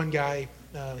one guy,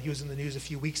 he was in the news a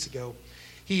few weeks ago.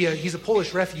 He's a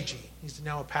Polish refugee. He's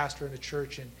now a pastor in a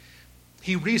church, and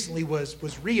he recently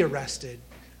was rearrested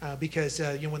because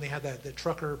when they had the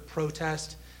trucker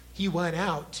protest, he went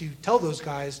out to tell those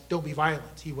guys, don't be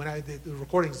violent. He went out, the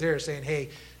recording's there saying, hey,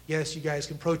 yes, you guys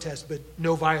can protest, but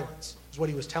no violence, is what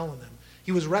he was telling them.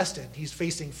 He was arrested. He's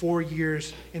facing 4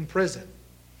 years in prison.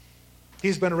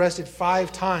 He's been arrested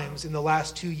 5 times in the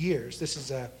last 2 years. This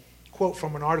is a quote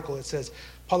from an article. It says,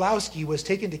 Pawlowski was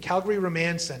taken to Calgary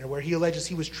Remand Center where he alleges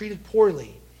he was treated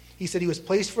poorly. He said he was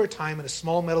placed for a time in a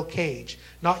small metal cage,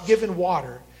 not given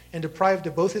water, and deprived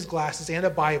of both his glasses and a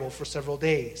Bible for several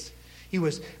days.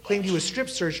 Claimed he was strip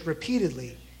searched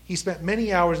repeatedly. He spent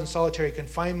many hours in solitary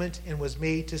confinement and was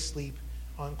made to sleep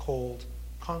on cold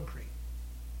concrete.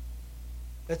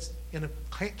 That's in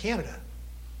Canada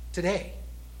today.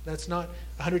 That's not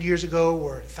 100 years ago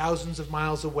or thousands of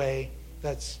miles away.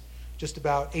 That's just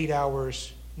about 8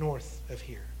 hours north of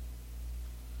here.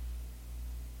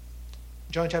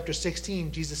 John chapter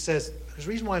 16, Jesus says, there's a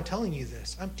reason why I'm telling you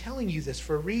this. I'm telling you this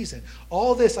for a reason.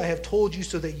 All this I have told you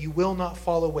so that you will not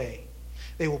fall away.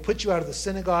 They will put you out of the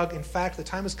synagogue. In fact, the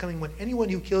time is coming when anyone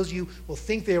who kills you will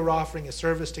think they are offering a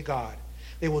service to God.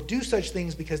 They will do such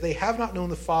things because they have not known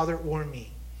the Father or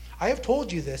me. I have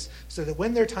told you this so that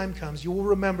when their time comes, you will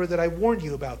remember that I warned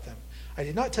you about them. I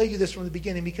did not tell you this from the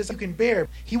beginning because you can bear.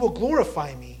 He will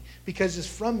glorify me because it is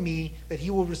from me that he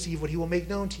will receive what he will make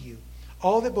known to you.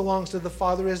 All that belongs to the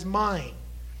Father is mine.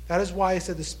 That is why I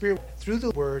said the Spirit through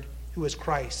the Word who is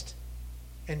Christ.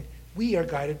 And we are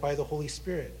guided by the Holy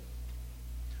Spirit.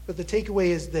 But the takeaway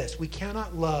is this. We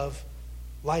cannot love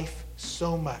life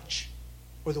so much,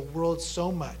 or the world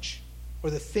so much,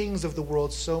 or the things of the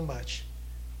world so much,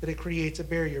 that it creates a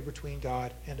barrier between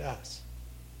God and us.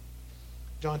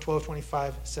 John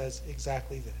 12:25 says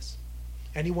exactly this.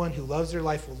 Anyone who loves their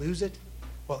life will lose it,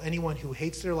 while anyone who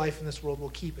hates their life in this world will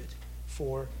keep it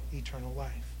for eternal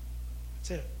life.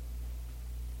 That's it.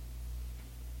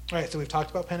 All right, so we've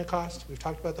talked about Pentecost, we've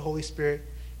talked about the Holy Spirit,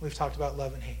 and we've talked about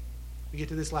love and hate. We get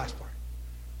to this last part.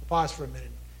 We'll pause for a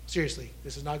minute. Seriously,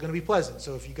 this is not going to be pleasant,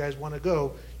 so if you guys want to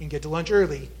go, you can get to lunch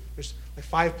early. There's like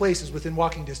 5 places within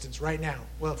walking distance right now.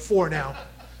 Well, 4 now.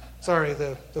 Sorry,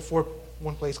 the 4th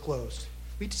one place closed.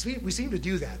 We seem to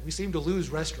do that. We seem to lose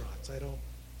restaurants. I don't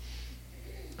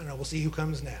know. We'll see who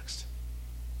comes next.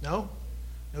 No?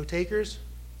 No takers?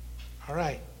 All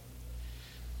right.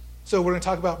 So we're going to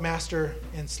talk about master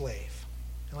and slave.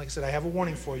 And like I said, I have a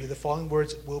warning for you. The following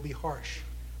words will be harsh.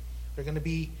 There are going to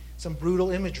be some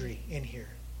brutal imagery in here.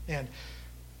 And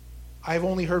I've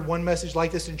only heard one message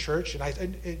like this in church,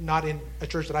 and not in a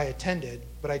church that I attended,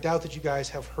 but I doubt that you guys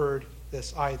have heard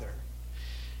this either.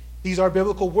 These are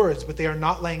biblical words, but they are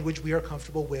not language we are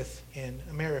comfortable with in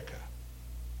America.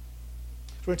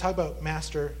 So we're going to talk about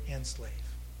master and slave.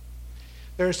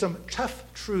 There are some tough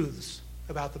truths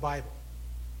about the Bible.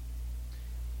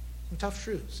 Some tough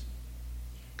truths.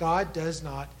 God does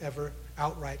not ever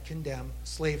outright condemn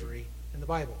slavery in the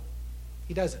Bible.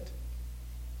 He doesn't.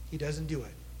 He doesn't do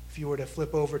it. If you were to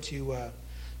flip over to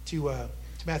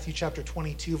Matthew chapter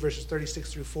 22, verses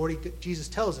 36 through 40, Jesus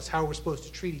tells us how we're supposed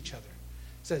to treat each other.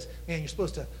 He says, man, you're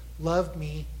supposed to love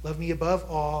me above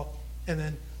all, and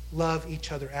then love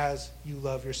each other as you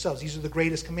love yourselves. These are the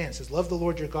greatest commands. It says, love the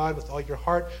Lord your God with all your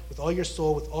heart, with all your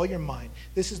soul, with all your mind.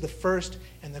 This is the first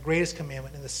and the greatest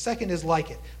commandment. And the second is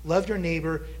like it. Love your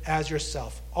neighbor as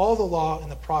yourself. All the law and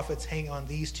the prophets hang on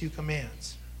these 2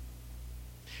 commands.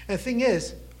 And the thing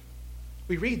is,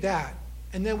 we read that,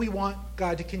 and then we want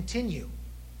God to continue.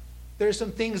 There are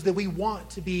some things that we want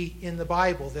to be in the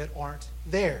Bible that aren't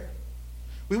there.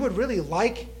 We would really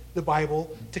like the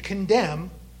Bible to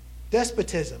condemn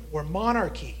despotism or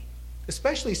monarchy,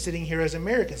 especially sitting here as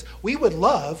Americans. We would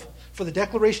love for the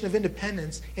Declaration of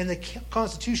Independence and the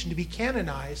Constitution to be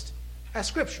canonized as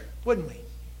Scripture, wouldn't we?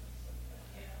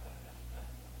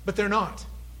 But they're not.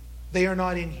 They are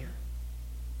not in here.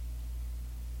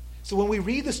 So when we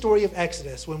read the story of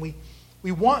Exodus, when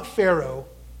we want Pharaoh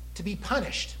to be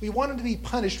punished. We want him to be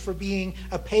punished for being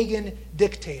a pagan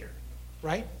dictator.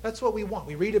 Right? That's what we want.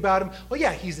 We read about him. Well,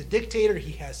 yeah, he's a dictator.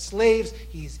 He has slaves.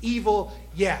 He's evil.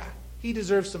 Yeah, he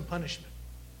deserves some punishment.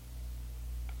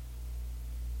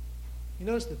 You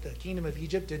notice that the kingdom of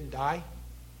Egypt didn't die?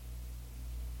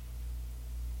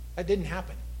 That didn't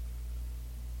happen.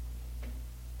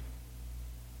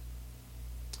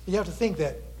 You have to think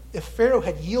that if Pharaoh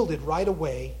had yielded right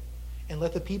away and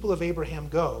let the people of Abraham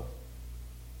go,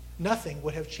 nothing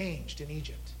would have changed in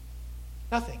Egypt.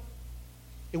 Nothing.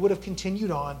 It would have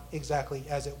continued on exactly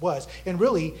as it was. And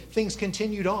really, things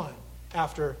continued on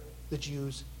after the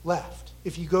Jews left.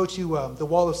 If you go to the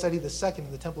Wall of Seti II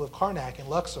in the Temple of Karnak in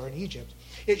Luxor in Egypt,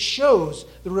 it shows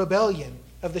the rebellion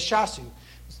of the Shasu.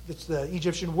 It's the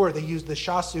Egyptian word. They used the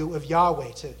Shasu of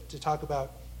Yahweh to talk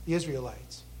about the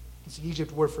Israelites. It's the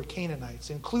Egypt word for Canaanites,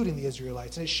 including the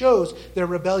Israelites. And it shows their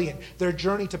rebellion, their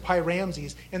journey to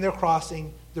Pi-Ramses, and their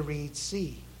crossing the Reed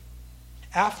Sea.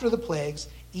 After the plagues,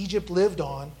 Egypt lived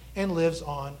on and lives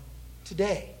on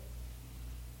today.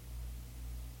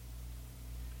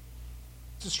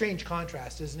 It's a strange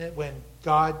contrast, isn't it, when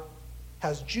God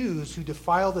has Jews who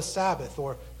defile the Sabbath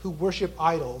or who worship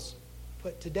idols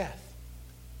put to death.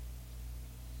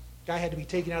 A guy had to be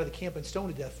taken out of the camp and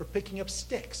stoned to death for picking up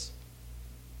sticks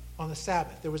on the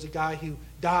Sabbath. There was a guy who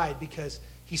died because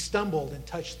he stumbled and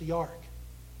touched the ark.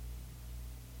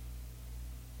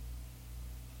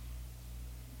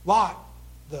 Lot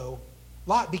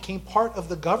became part of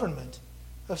the government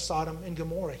of Sodom and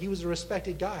Gomorrah. He was a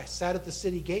respected guy, sat at the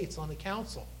city gates on the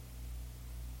council.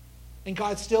 And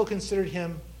God still considered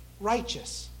him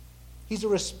righteous. He's a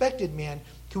respected man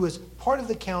who is part of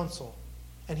the council,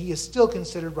 and he is still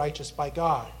considered righteous by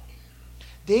God.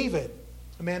 David,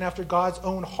 a man after God's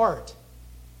own heart,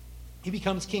 he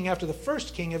becomes king after the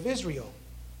first king of Israel.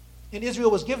 And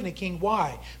Israel was given a king.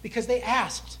 Why? Because they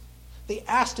asked. They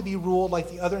asked to be ruled like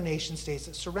the other nation states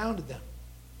that surrounded them.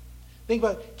 Think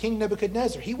about King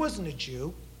Nebuchadnezzar. He wasn't a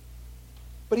Jew,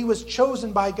 but he was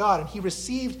chosen by God, and he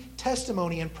received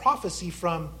testimony and prophecy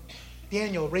from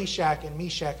Daniel, Rashach, and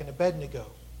Meshach, and Abednego.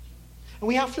 And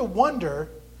we have to wonder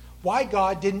why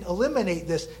God didn't eliminate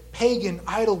this pagan,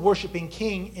 idol-worshiping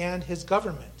king and his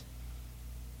government.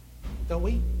 Don't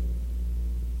we?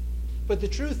 But the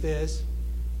truth is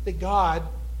that God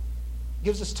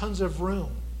gives us tons of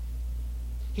room.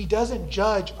 He doesn't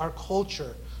judge our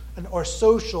culture and our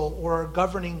social or our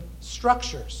governing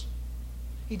structures.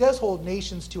 He does hold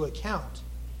nations to account.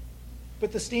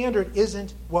 But the standard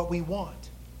isn't what we want.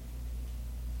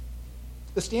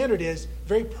 The standard is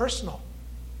very personal.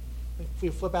 If we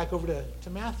flip back over to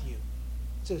Matthew,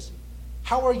 it says,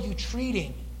 how are you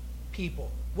treating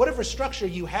people? Whatever structure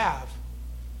you have,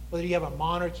 whether you have a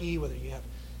monarchy, whether you have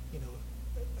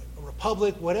a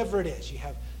republic, whatever it is, you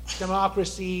have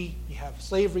democracy, you have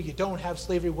slavery, you don't have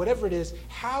slavery, whatever it is,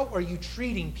 how are you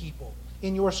treating people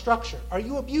in your structure? Are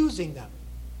you abusing them?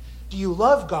 Do you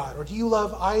love God or do you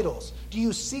love idols? Do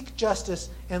you seek justice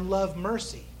and love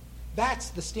mercy? That's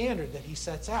the standard that he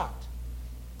sets out.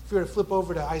 If you were to flip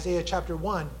over to Isaiah chapter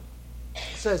 1, it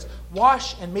says,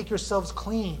 wash and make yourselves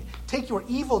clean. Take your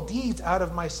evil deeds out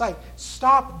of my sight.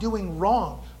 Stop doing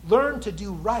wrong. Learn to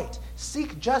do right.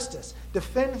 Seek justice.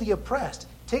 Defend the oppressed.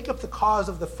 Take up the cause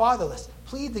of the fatherless.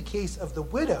 Plead the case of the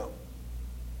widow.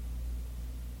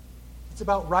 It's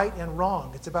about right and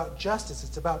wrong. It's about justice.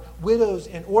 It's about widows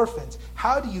and orphans.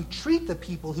 How do you treat the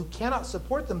people who cannot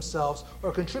support themselves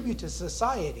or contribute to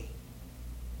society?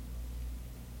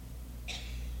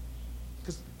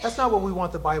 Because that's not what we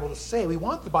want the Bible to say. We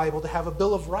want the Bible to have a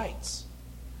Bill of Rights.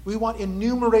 We want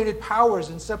enumerated powers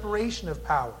and separation of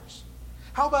powers.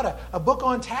 How about a book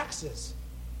on taxes?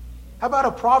 How about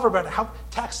a proverb about how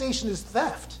taxation is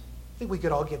theft? I think we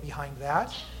could all get behind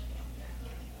that.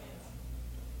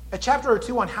 A chapter or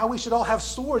two on how we should all have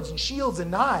swords and shields and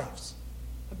knives.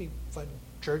 That'd be fun,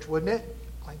 church, wouldn't it?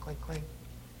 Clang, clang, clang.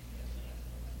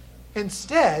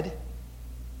 Instead,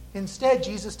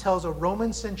 Jesus tells a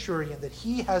Roman centurion that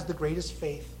he has the greatest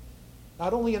faith,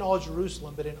 not only in all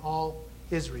Jerusalem, but in all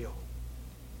Israel.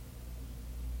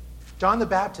 John the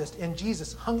Baptist and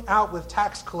Jesus hung out with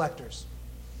tax collectors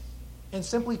and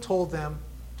simply told them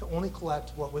to only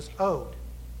collect what was owed.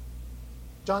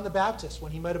 John the Baptist,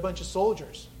 when he met a bunch of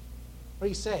soldiers, what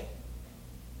did he say?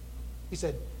 He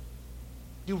said,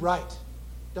 do right.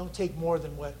 Don't take more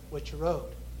than what you're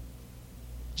owed.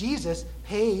 Jesus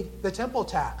paid the temple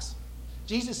tax.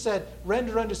 Jesus said,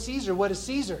 render unto Caesar what is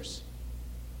Caesar's.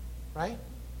 Right?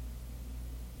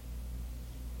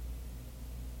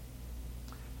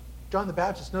 John the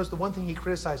Baptist knows the one thing he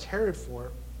criticized Herod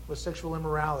for was sexual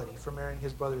immorality, for marrying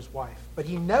his brother's wife. But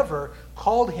he never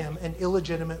called him an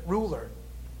illegitimate ruler.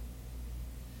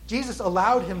 Jesus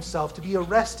allowed himself to be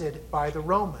arrested by the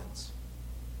Romans.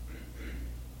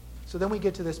 So then we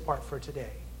get to this part for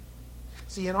today.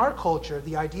 See, in our culture,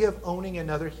 the idea of owning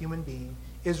another human being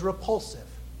is repulsive.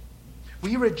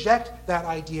 We reject that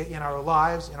idea in our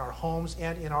lives, in our homes,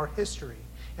 and in our history.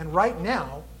 And right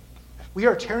now, we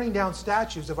are tearing down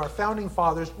statues of our founding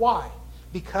fathers. Why?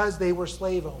 Because they were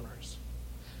slave owners.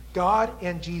 God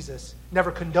and Jesus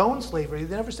never condone slavery.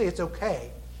 They never say it's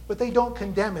okay, but they don't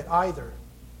condemn it either.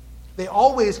 They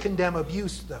always condemn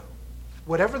abuse, though.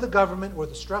 Whatever the government or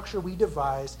the structure we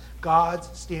devise, God's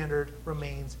standard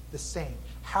remains the same.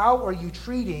 How are you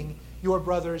treating your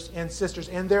brothers and sisters?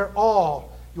 And they're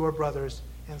all your brothers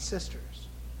and sisters.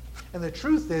 And the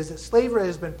truth is that slavery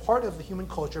has been part of the human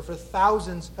culture for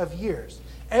thousands of years.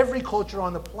 Every culture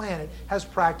on the planet has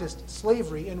practiced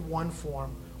slavery in one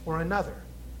form or another.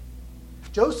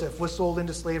 Joseph was sold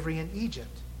into slavery in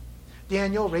Egypt.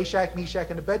 Daniel, Rashak, Meshach,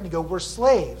 and Abednego were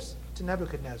slaves to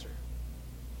Nebuchadnezzar.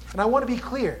 And I want to be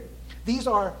clear. These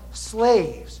are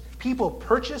slaves, people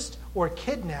purchased or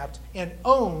kidnapped and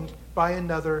owned by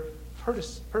another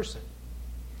person.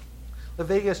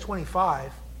 Leviticus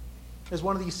 25 is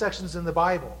one of these sections in the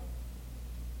Bible.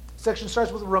 The section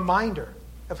starts with a reminder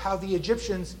of how the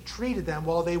Egyptians treated them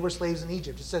while they were slaves in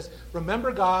Egypt. It says,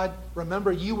 remember God,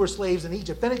 remember you were slaves in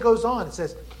Egypt. Then it goes on. It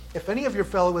says, if any of your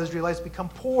fellow Israelites become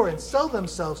poor and sell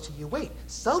themselves to you,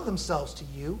 sell themselves to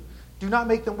you, do not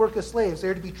make them work as slaves. They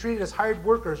are to be treated as hired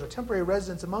workers or temporary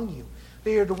residents among you.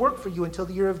 They are to work for you until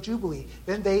the year of Jubilee.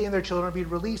 Then they and their children will be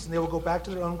released, and they will go back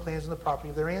to their own clans and the property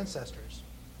of their ancestors.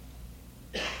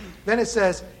 Then it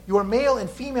says, your male and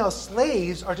female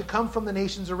slaves are to come from the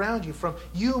nations around you. From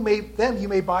you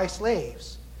may buy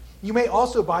slaves. You may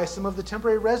also buy some of the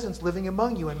temporary residents living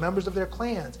among you and members of their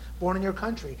clans born in your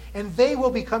country, and they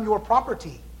will become your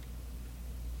property.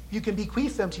 You can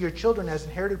bequeath them to your children as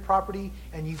inherited property,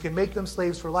 and you can make them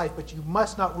slaves for life, but you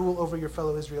must not rule over your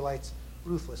fellow Israelites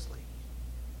ruthlessly.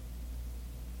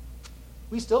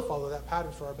 We still follow that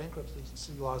pattern for our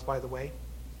bankruptcy laws, by the way.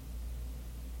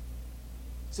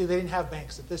 See, they didn't have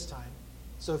banks at this time.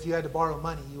 So if you had to borrow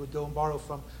money, you would go and borrow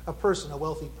from a person, a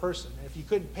wealthy person. And if you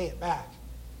couldn't pay it back,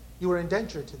 you were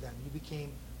indentured to them. You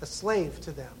became a slave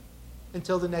to them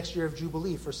until the next year of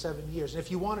Jubilee for 7 years. And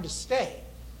if you wanted to stay,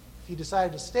 if you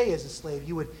decided to stay as a slave,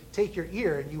 you would take your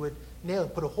ear and you would nail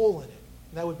it, put a hole in it.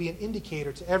 And that would be an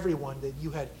indicator to everyone that you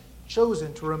had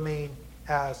chosen to remain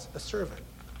as a servant.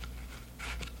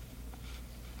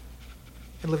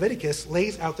 And Leviticus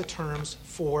lays out the terms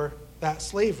for that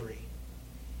slavery.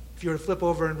 If you were to flip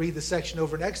over and read the section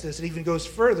over in Exodus, it even goes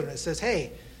further and it says,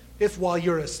 hey, if while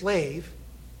you're a slave,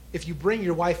 if you bring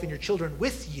your wife and your children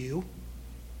with you,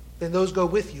 then those go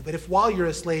with you. But if while you're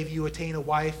a slave you attain a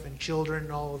wife and children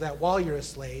and all of that while you're a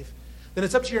slave, then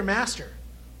it's up to your master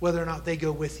whether or not they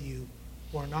go with you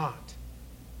or not.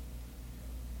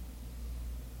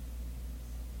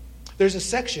 There's a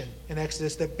section in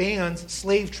Exodus that bans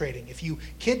slave trading. If you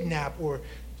kidnap or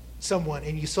someone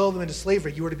and you sell them into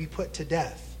slavery, you are to be put to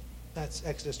death. That's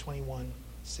Exodus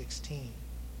 21:16.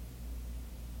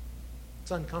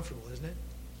 It's uncomfortable, isn't it,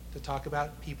 to talk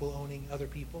about people owning other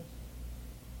people?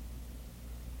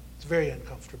 It's very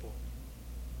uncomfortable.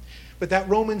 But that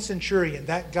Roman centurion,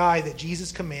 that guy that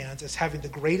Jesus commands as having the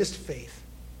greatest faith,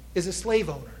 is a slave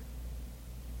owner.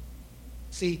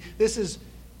 See, this is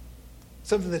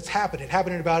something that's happened. It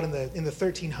happened about in the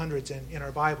 1300s in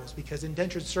our Bibles, because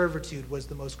indentured servitude was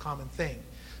the most common thing.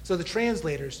 So the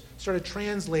translators started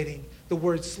translating the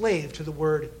word slave to the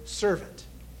word servant.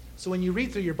 So when you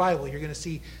read through your Bible, you're going to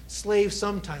see slave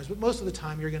sometimes, but most of the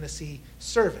time you're going to see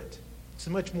servant. It's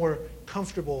a much more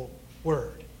comfortable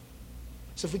word.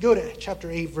 So if we go to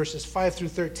chapter 8, verses 5 through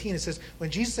 13, it says,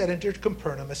 when Jesus had entered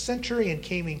Capernaum, a centurion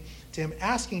came to him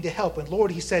asking to help. And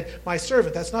Lord, he said, my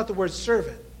servant. That's not the word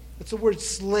servant. It's the word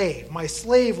slave. My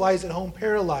slave lies at home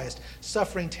paralyzed,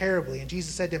 suffering terribly. And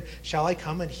Jesus said to him, shall I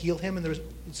come and heal him? And the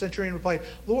centurion replied,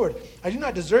 Lord, I do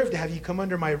not deserve to have you come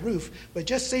under my roof, but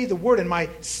just say the word and my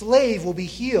slave will be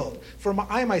healed. For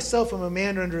I myself am a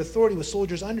man under authority with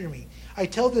soldiers under me. I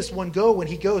tell this one, go, and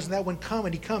he goes, and that one, come,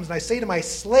 and he comes. And I say to my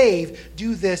slave,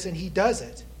 do this, and he does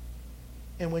it.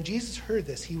 And when Jesus heard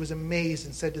this, he was amazed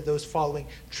and said to those following,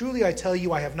 truly I tell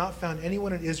you, I have not found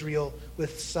anyone in Israel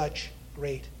with such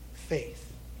great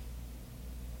faith.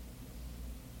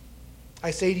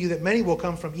 I say to you that many will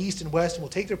come from east and west and will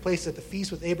take their place at the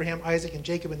feast with Abraham, Isaac, and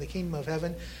Jacob in the kingdom of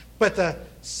heaven. But the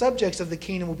subjects of the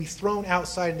kingdom will be thrown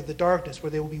outside into the darkness, where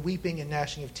they will be weeping and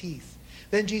gnashing of teeth.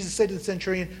 Then Jesus said to the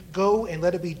centurion, go and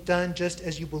let it be done just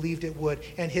as you believed it would.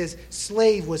 And his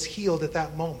slave was healed at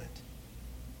that moment.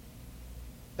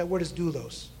 That word is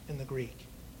doulos in the Greek.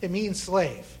 It means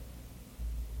slave.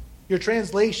 Your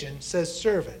translation says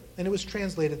servant, and it was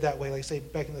translated that way, like I say,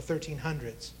 back in the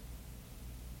 1300s.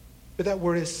 But that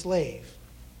word is slave.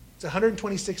 It's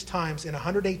 126 times in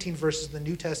 118 verses in the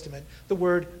New Testament, the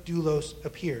word doulos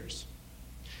appears.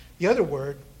 The other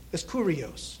word is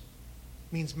kurios.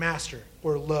 Means master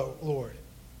or Lord.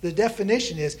 The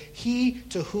definition is he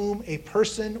to whom a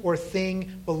person or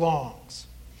thing belongs,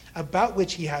 about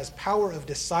which he has power of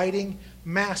deciding,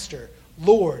 master,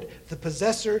 Lord, the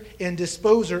possessor and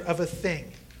disposer of a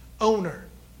thing, owner,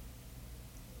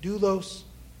 doulos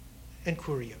and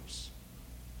kurios.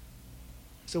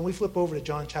 So when we flip over to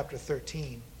John chapter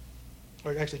 13,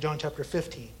 or actually John chapter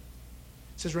 15, it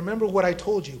says, remember what I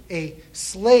told you, a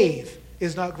slave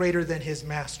is not greater than his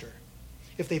master.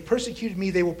 If they persecuted me,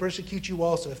 they will persecute you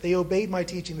also. If they obeyed my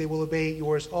teaching, they will obey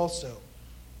yours also.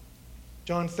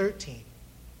 John 13,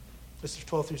 verses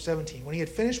 12 through 17. When he had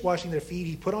finished washing their feet,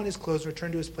 he put on his clothes and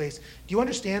returned to his place. Do you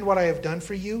understand what I have done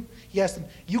for you? He asked them,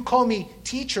 you call me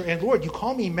teacher and Lord, you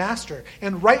call me master,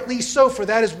 and rightly so, for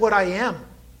that is what I am.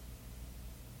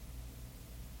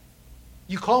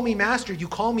 You call me master, you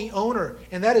call me owner,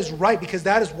 and that is right, because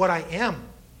that is what I am.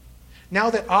 Now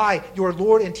that I, your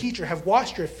Lord and teacher, have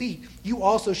washed your feet, you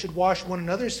also should wash one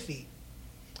another's feet.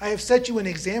 I have set you an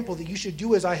example that you should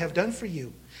do as I have done for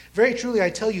you. Very truly I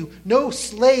tell you, no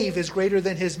slave is greater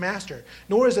than his master,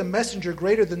 nor is a messenger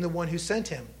greater than the one who sent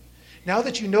him. Now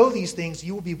that you know these things,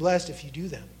 you will be blessed if you do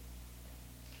them.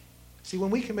 See,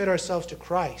 when we commit ourselves to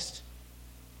Christ,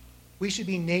 we should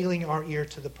be nailing our ear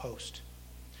to the post.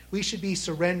 We should be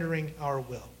surrendering our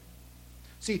will.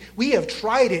 See, we have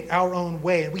tried it our own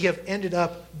way, and we have ended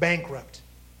up bankrupt.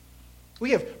 We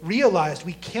have realized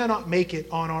we cannot make it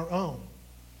on our own.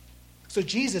 So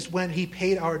Jesus, when he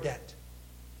paid our debt,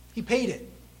 he paid it.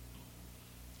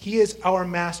 He is our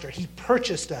master. He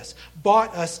purchased us,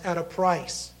 bought us at a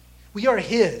price. We are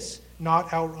his,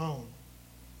 not our own.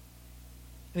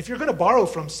 And if you're going to borrow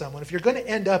from someone, if you're going to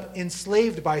end up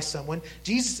enslaved by someone,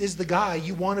 Jesus is the guy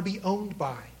you want to be owned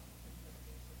by.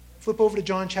 Flip over to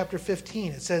John chapter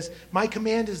 15. It says, my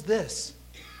command is this,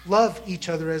 love each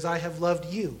other as I have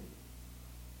loved you.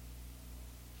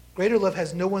 Greater love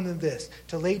has no one than this,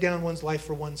 to lay down one's life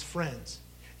for one's friends.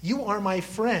 You are my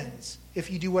friends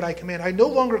if you do what I command. I no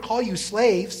longer call you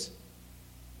slaves,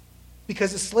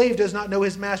 because a slave does not know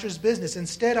his master's business.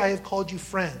 Instead, I have called you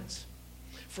friends.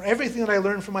 For everything that I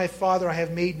learned from my Father I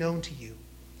have made known to you.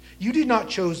 You did not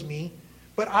choose me,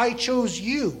 but I chose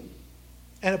you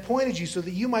and appointed you so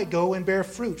that you might go and bear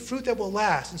fruit, fruit that will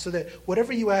last, and so that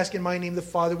whatever you ask in my name, the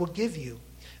Father will give you.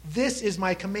 This is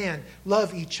my command.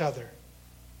 Love each other.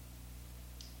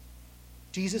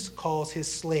 Jesus calls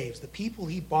his slaves, the people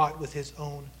he bought with his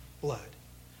own blood.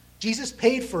 Jesus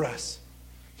paid for us.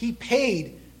 He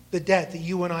paid the debt that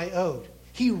you and I owed.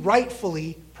 He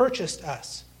rightfully purchased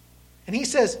us. And he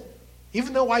says,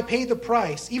 even though I paid the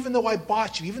price, even though I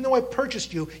bought you, even though I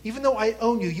purchased you, even though I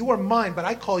own you, you are mine, but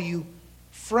I call you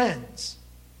friends.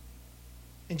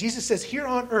 And Jesus says, here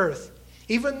on earth,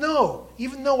 even though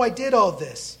I did all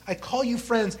this, I call you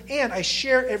friends and I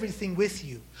share everything with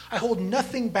you. I hold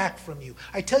nothing back from you.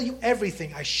 I tell you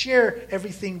everything. I share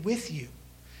everything with you.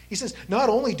 He says, not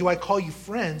only do I call you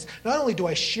friends, not only do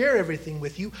I share everything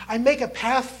with you, I make a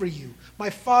path for you. My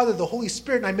Father, the Holy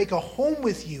Spirit, and I make a home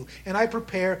with you, and I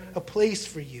prepare a place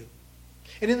for you.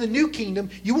 And in the new kingdom,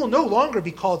 you will no longer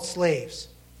be called slaves.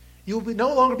 You will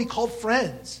no longer be called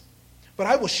friends, but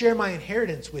I will share my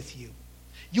inheritance with you.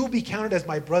 You will be counted as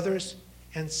my brothers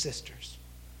and sisters.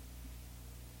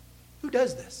 Who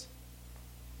does this?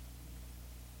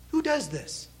 Who does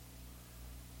this?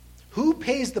 Who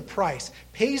pays the price,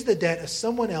 pays the debt of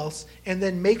someone else, and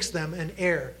then makes them an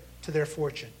heir to their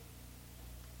fortune?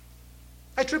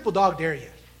 I triple dog dare you.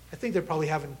 I think they're probably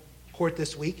having court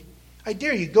this week. I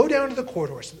dare you, go down to the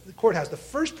courthouse. The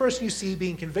first person you see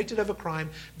being convicted of a crime,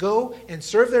 go and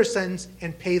serve their sentence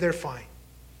and pay their fine.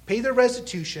 Pay their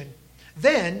restitution.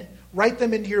 Then write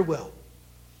them into your will.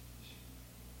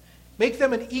 Make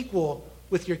them an equal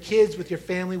with your kids, with your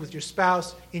family, with your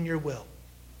spouse in your will.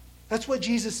 That's what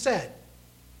Jesus said.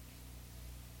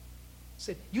 He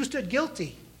said, you stood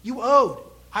guilty. You owed.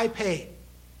 I paid.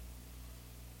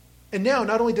 And now,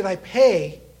 not only did I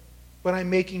pay, but I'm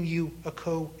making you a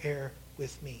co-heir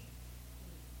with me.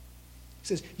 He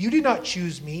says, you did not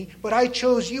choose me, but I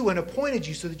chose you and appointed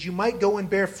you so that you might go and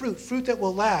bear fruit, fruit that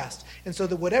will last, and so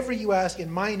that whatever you ask in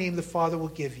my name, the Father will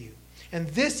give you. And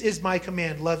this is my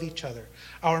command, love each other.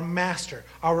 Our master,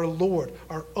 our Lord,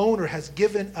 our owner has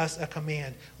given us a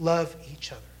command, love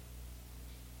each other.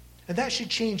 And that should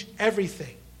change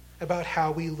everything about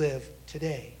how we live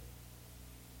today.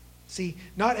 See,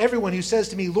 not everyone who says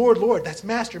to me, Lord, Lord, that's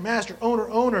master, master, owner,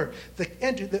 owner,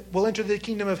 will enter the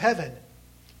kingdom of heaven,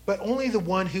 but only the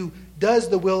one who does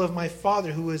the will of my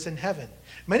Father who is in heaven.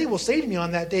 Many will say to me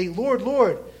on that day, Lord,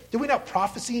 Lord, did we not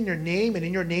prophesy in your name, and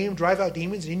in your name drive out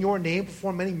demons, and in your name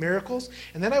perform many miracles?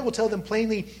 And then I will tell them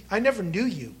plainly, I never knew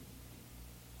you.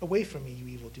 Away from me, you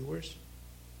evildoers.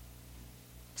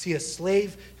 See, a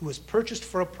slave who is purchased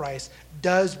for a price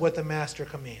does what the master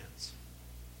commands.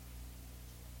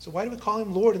 So why do we call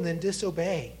him Lord and then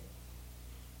disobey?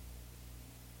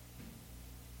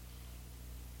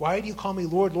 Why do you call me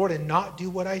Lord, Lord, and not do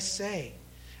what I say?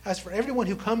 As for everyone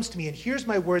who comes to me and hears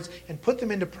my words and put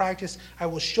them into practice, I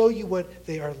will show you what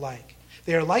they are like.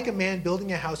 They are like a man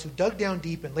building a house who dug down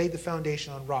deep and laid the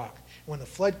foundation on rock. And when the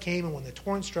flood came and when the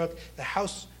torrent struck the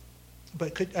house,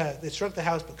 it struck the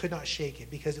house but could not shake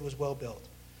it because it was well built.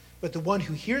 But the one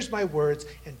who hears my words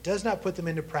and does not put them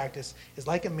into practice is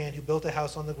like a man who built a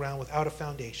house on the ground without a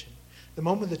foundation. The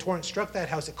moment the torrent struck that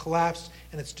house, it collapsed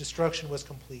and its destruction was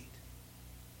complete.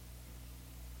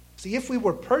 See, if we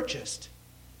were purchased,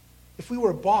 if we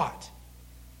were bought,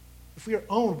 if we are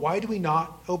owned, why do we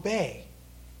not obey?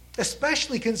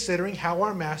 Especially considering how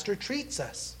our master treats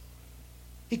us.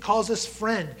 He calls us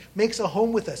friend, makes a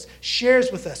home with us,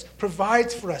 shares with us,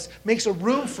 provides for us, makes a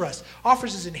room for us,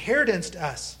 offers his inheritance to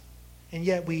us, and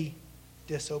yet we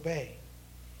disobey.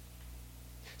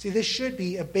 See, this should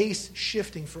be a base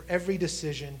shifting for every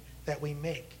decision that we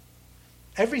make.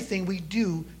 Everything we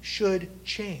do should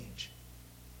change.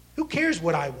 Who cares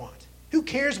what I want? Who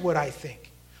cares what I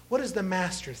think? What does the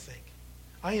master think?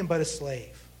 I am but a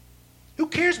slave. Who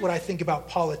cares what I think about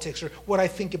politics or what I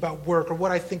think about work or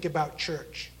what I think about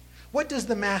church? What does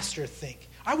the master think?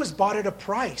 I was bought at a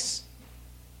price.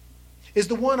 Is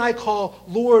the one I call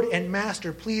Lord and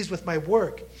Master pleased with my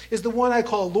work? Is the one I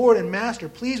call Lord and Master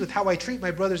pleased with how I treat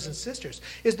my brothers and sisters?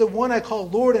 Is the one I call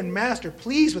Lord and Master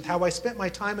pleased with how I spent my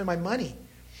time and my money?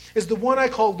 Is the one I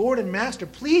call Lord and Master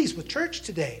pleased with church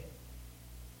today?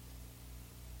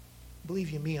 Believe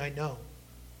you me, I know.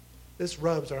 This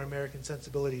rubs our American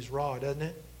sensibilities raw, doesn't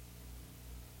it?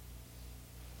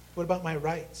 What about my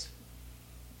rights?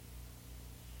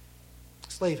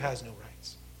 A slave has no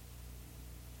rights.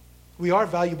 We are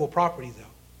valuable property, though.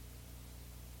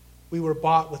 We were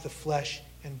bought with the flesh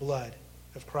and blood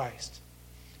of Christ.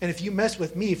 And if you mess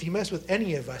with me, if you mess with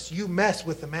any of us, you mess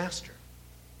with the master.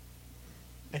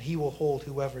 And he will hold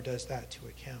whoever does that to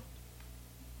account.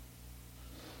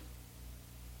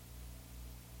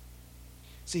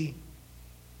 See,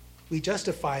 We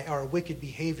justify our wicked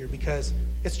behavior because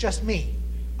it's just me.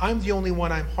 I'm the only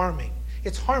one I'm harming.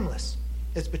 It's harmless.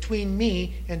 It's between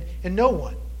me and no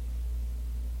one.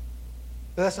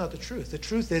 But that's not the truth. The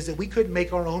truth is that we couldn't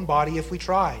make our own body if we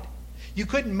tried. You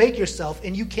couldn't make yourself,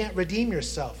 and you can't redeem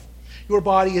yourself. Your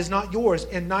body is not yours,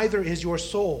 and neither is your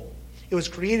soul. It was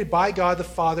created by God the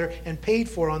Father and paid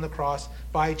for on the cross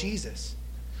by Jesus.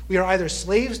 We are either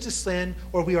slaves to sin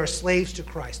or we are slaves to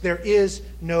Christ. There is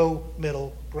no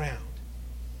middle ground.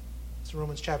 It's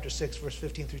Romans chapter 6, verse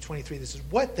 15 through 23. This is,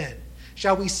 what then?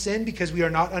 Shall we sin because we are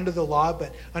not under the law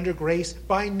but under grace?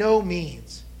 By no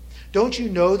means. Don't you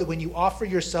know that when you offer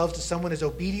yourselves to someone as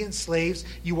obedient slaves,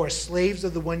 you are slaves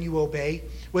of the one you obey,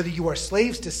 whether you are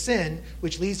slaves to sin,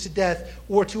 which leads to death,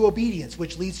 or to obedience,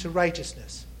 which leads to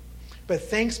righteousness? But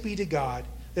thanks be to God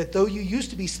that though you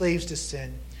used to be slaves to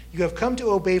sin, you have come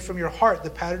to obey from your heart the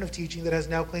pattern of teaching that has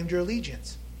now claimed your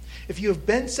allegiance. If you have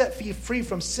been set free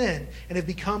from sin and have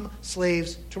become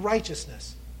slaves to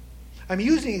righteousness. I'm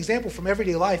using an example from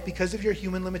everyday life because of your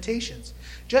human limitations.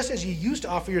 Just as you used to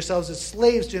offer yourselves as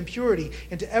slaves to impurity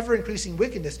and to ever-increasing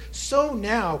wickedness, so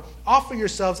now offer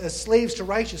yourselves as slaves to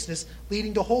righteousness,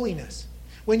 leading to holiness.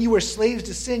 When you were slaves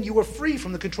to sin, you were free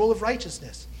from the control of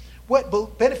righteousness.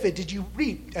 What benefit did you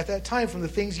reap at that time from the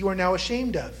things you are now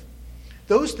ashamed of?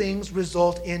 Those things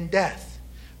result in death.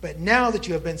 But now that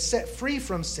you have been set free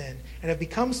from sin and have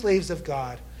become slaves of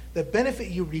God, the benefit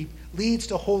you reap leads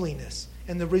to holiness,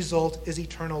 and the result is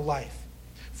eternal life.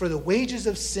 For the wages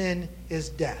of sin is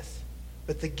death,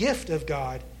 but the gift of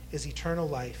God is eternal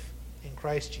life in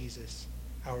Christ Jesus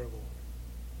our Lord.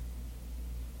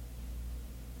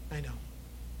 I know.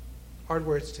 Hard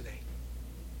words today.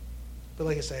 But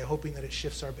like I say, I'm hoping that it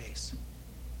shifts our base.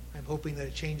 I'm hoping that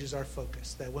it changes our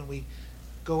focus, that when we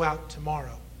go out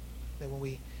tomorrow, that when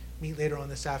we meet later on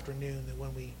this afternoon, that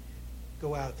when we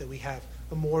go out, that we have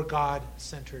a more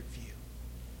God-centered view,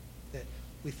 that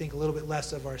we think a little bit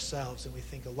less of ourselves and we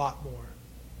think a lot more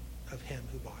of him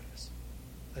who bought us.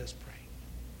 Let us pray.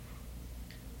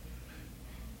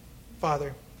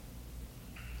 Father,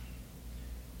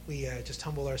 we just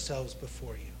humble ourselves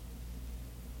before you.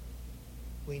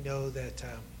 We know that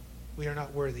we are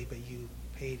not worthy, but you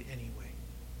paid anyway.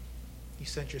 You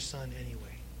sent your Son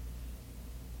anyway.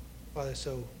 Father,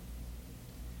 so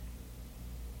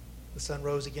the sun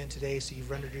rose again today, so you've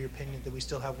rendered your opinion that we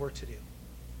still have work to do.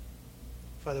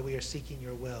 Father, we are seeking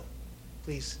your will.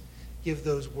 Please give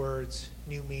those words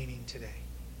new meaning today.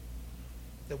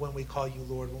 That when we call you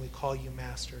Lord, when we call you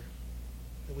Master,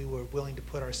 that we were willing to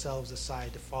put ourselves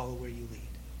aside to follow where you lead.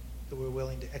 That we're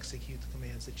willing to execute the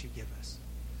commands that you give us.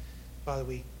 Father,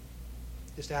 we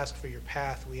just ask for your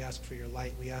path. We ask for your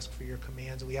light. We ask for your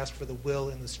commands. And we ask for the will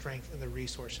and the strength and the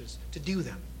resources to do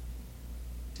them.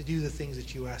 To do the things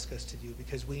that you ask us to do.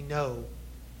 Because we know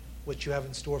what you have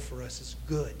in store for us is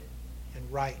good and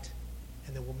right,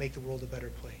 and that will make the world a better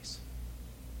place.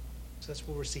 So that's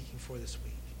what we're seeking for this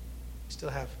week. We still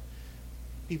have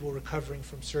people recovering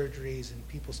from surgeries and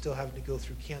people still having to go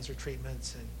through cancer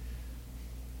treatments. And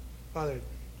Father,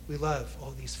 we love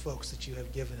all these folks that you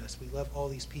have given us. We love all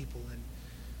these people, and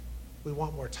we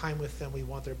want more time with them. We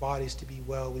want their bodies to be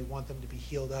well. We want them to be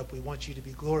healed up. We want you to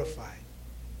be glorified.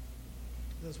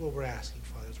 That's what we're asking,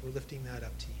 Father, as we're lifting that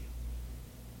up to you.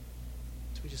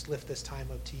 So we just lift this time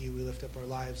up to you. We lift up our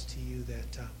lives to you,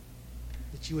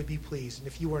 that you would be pleased. And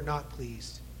if you are not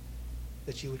pleased,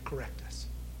 that you would correct us.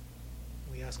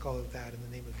 And we ask all of that in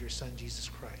the name of your Son, Jesus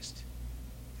Christ,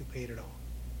 who paid it all.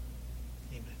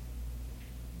 Amen.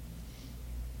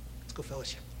 Let's go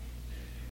fellowship.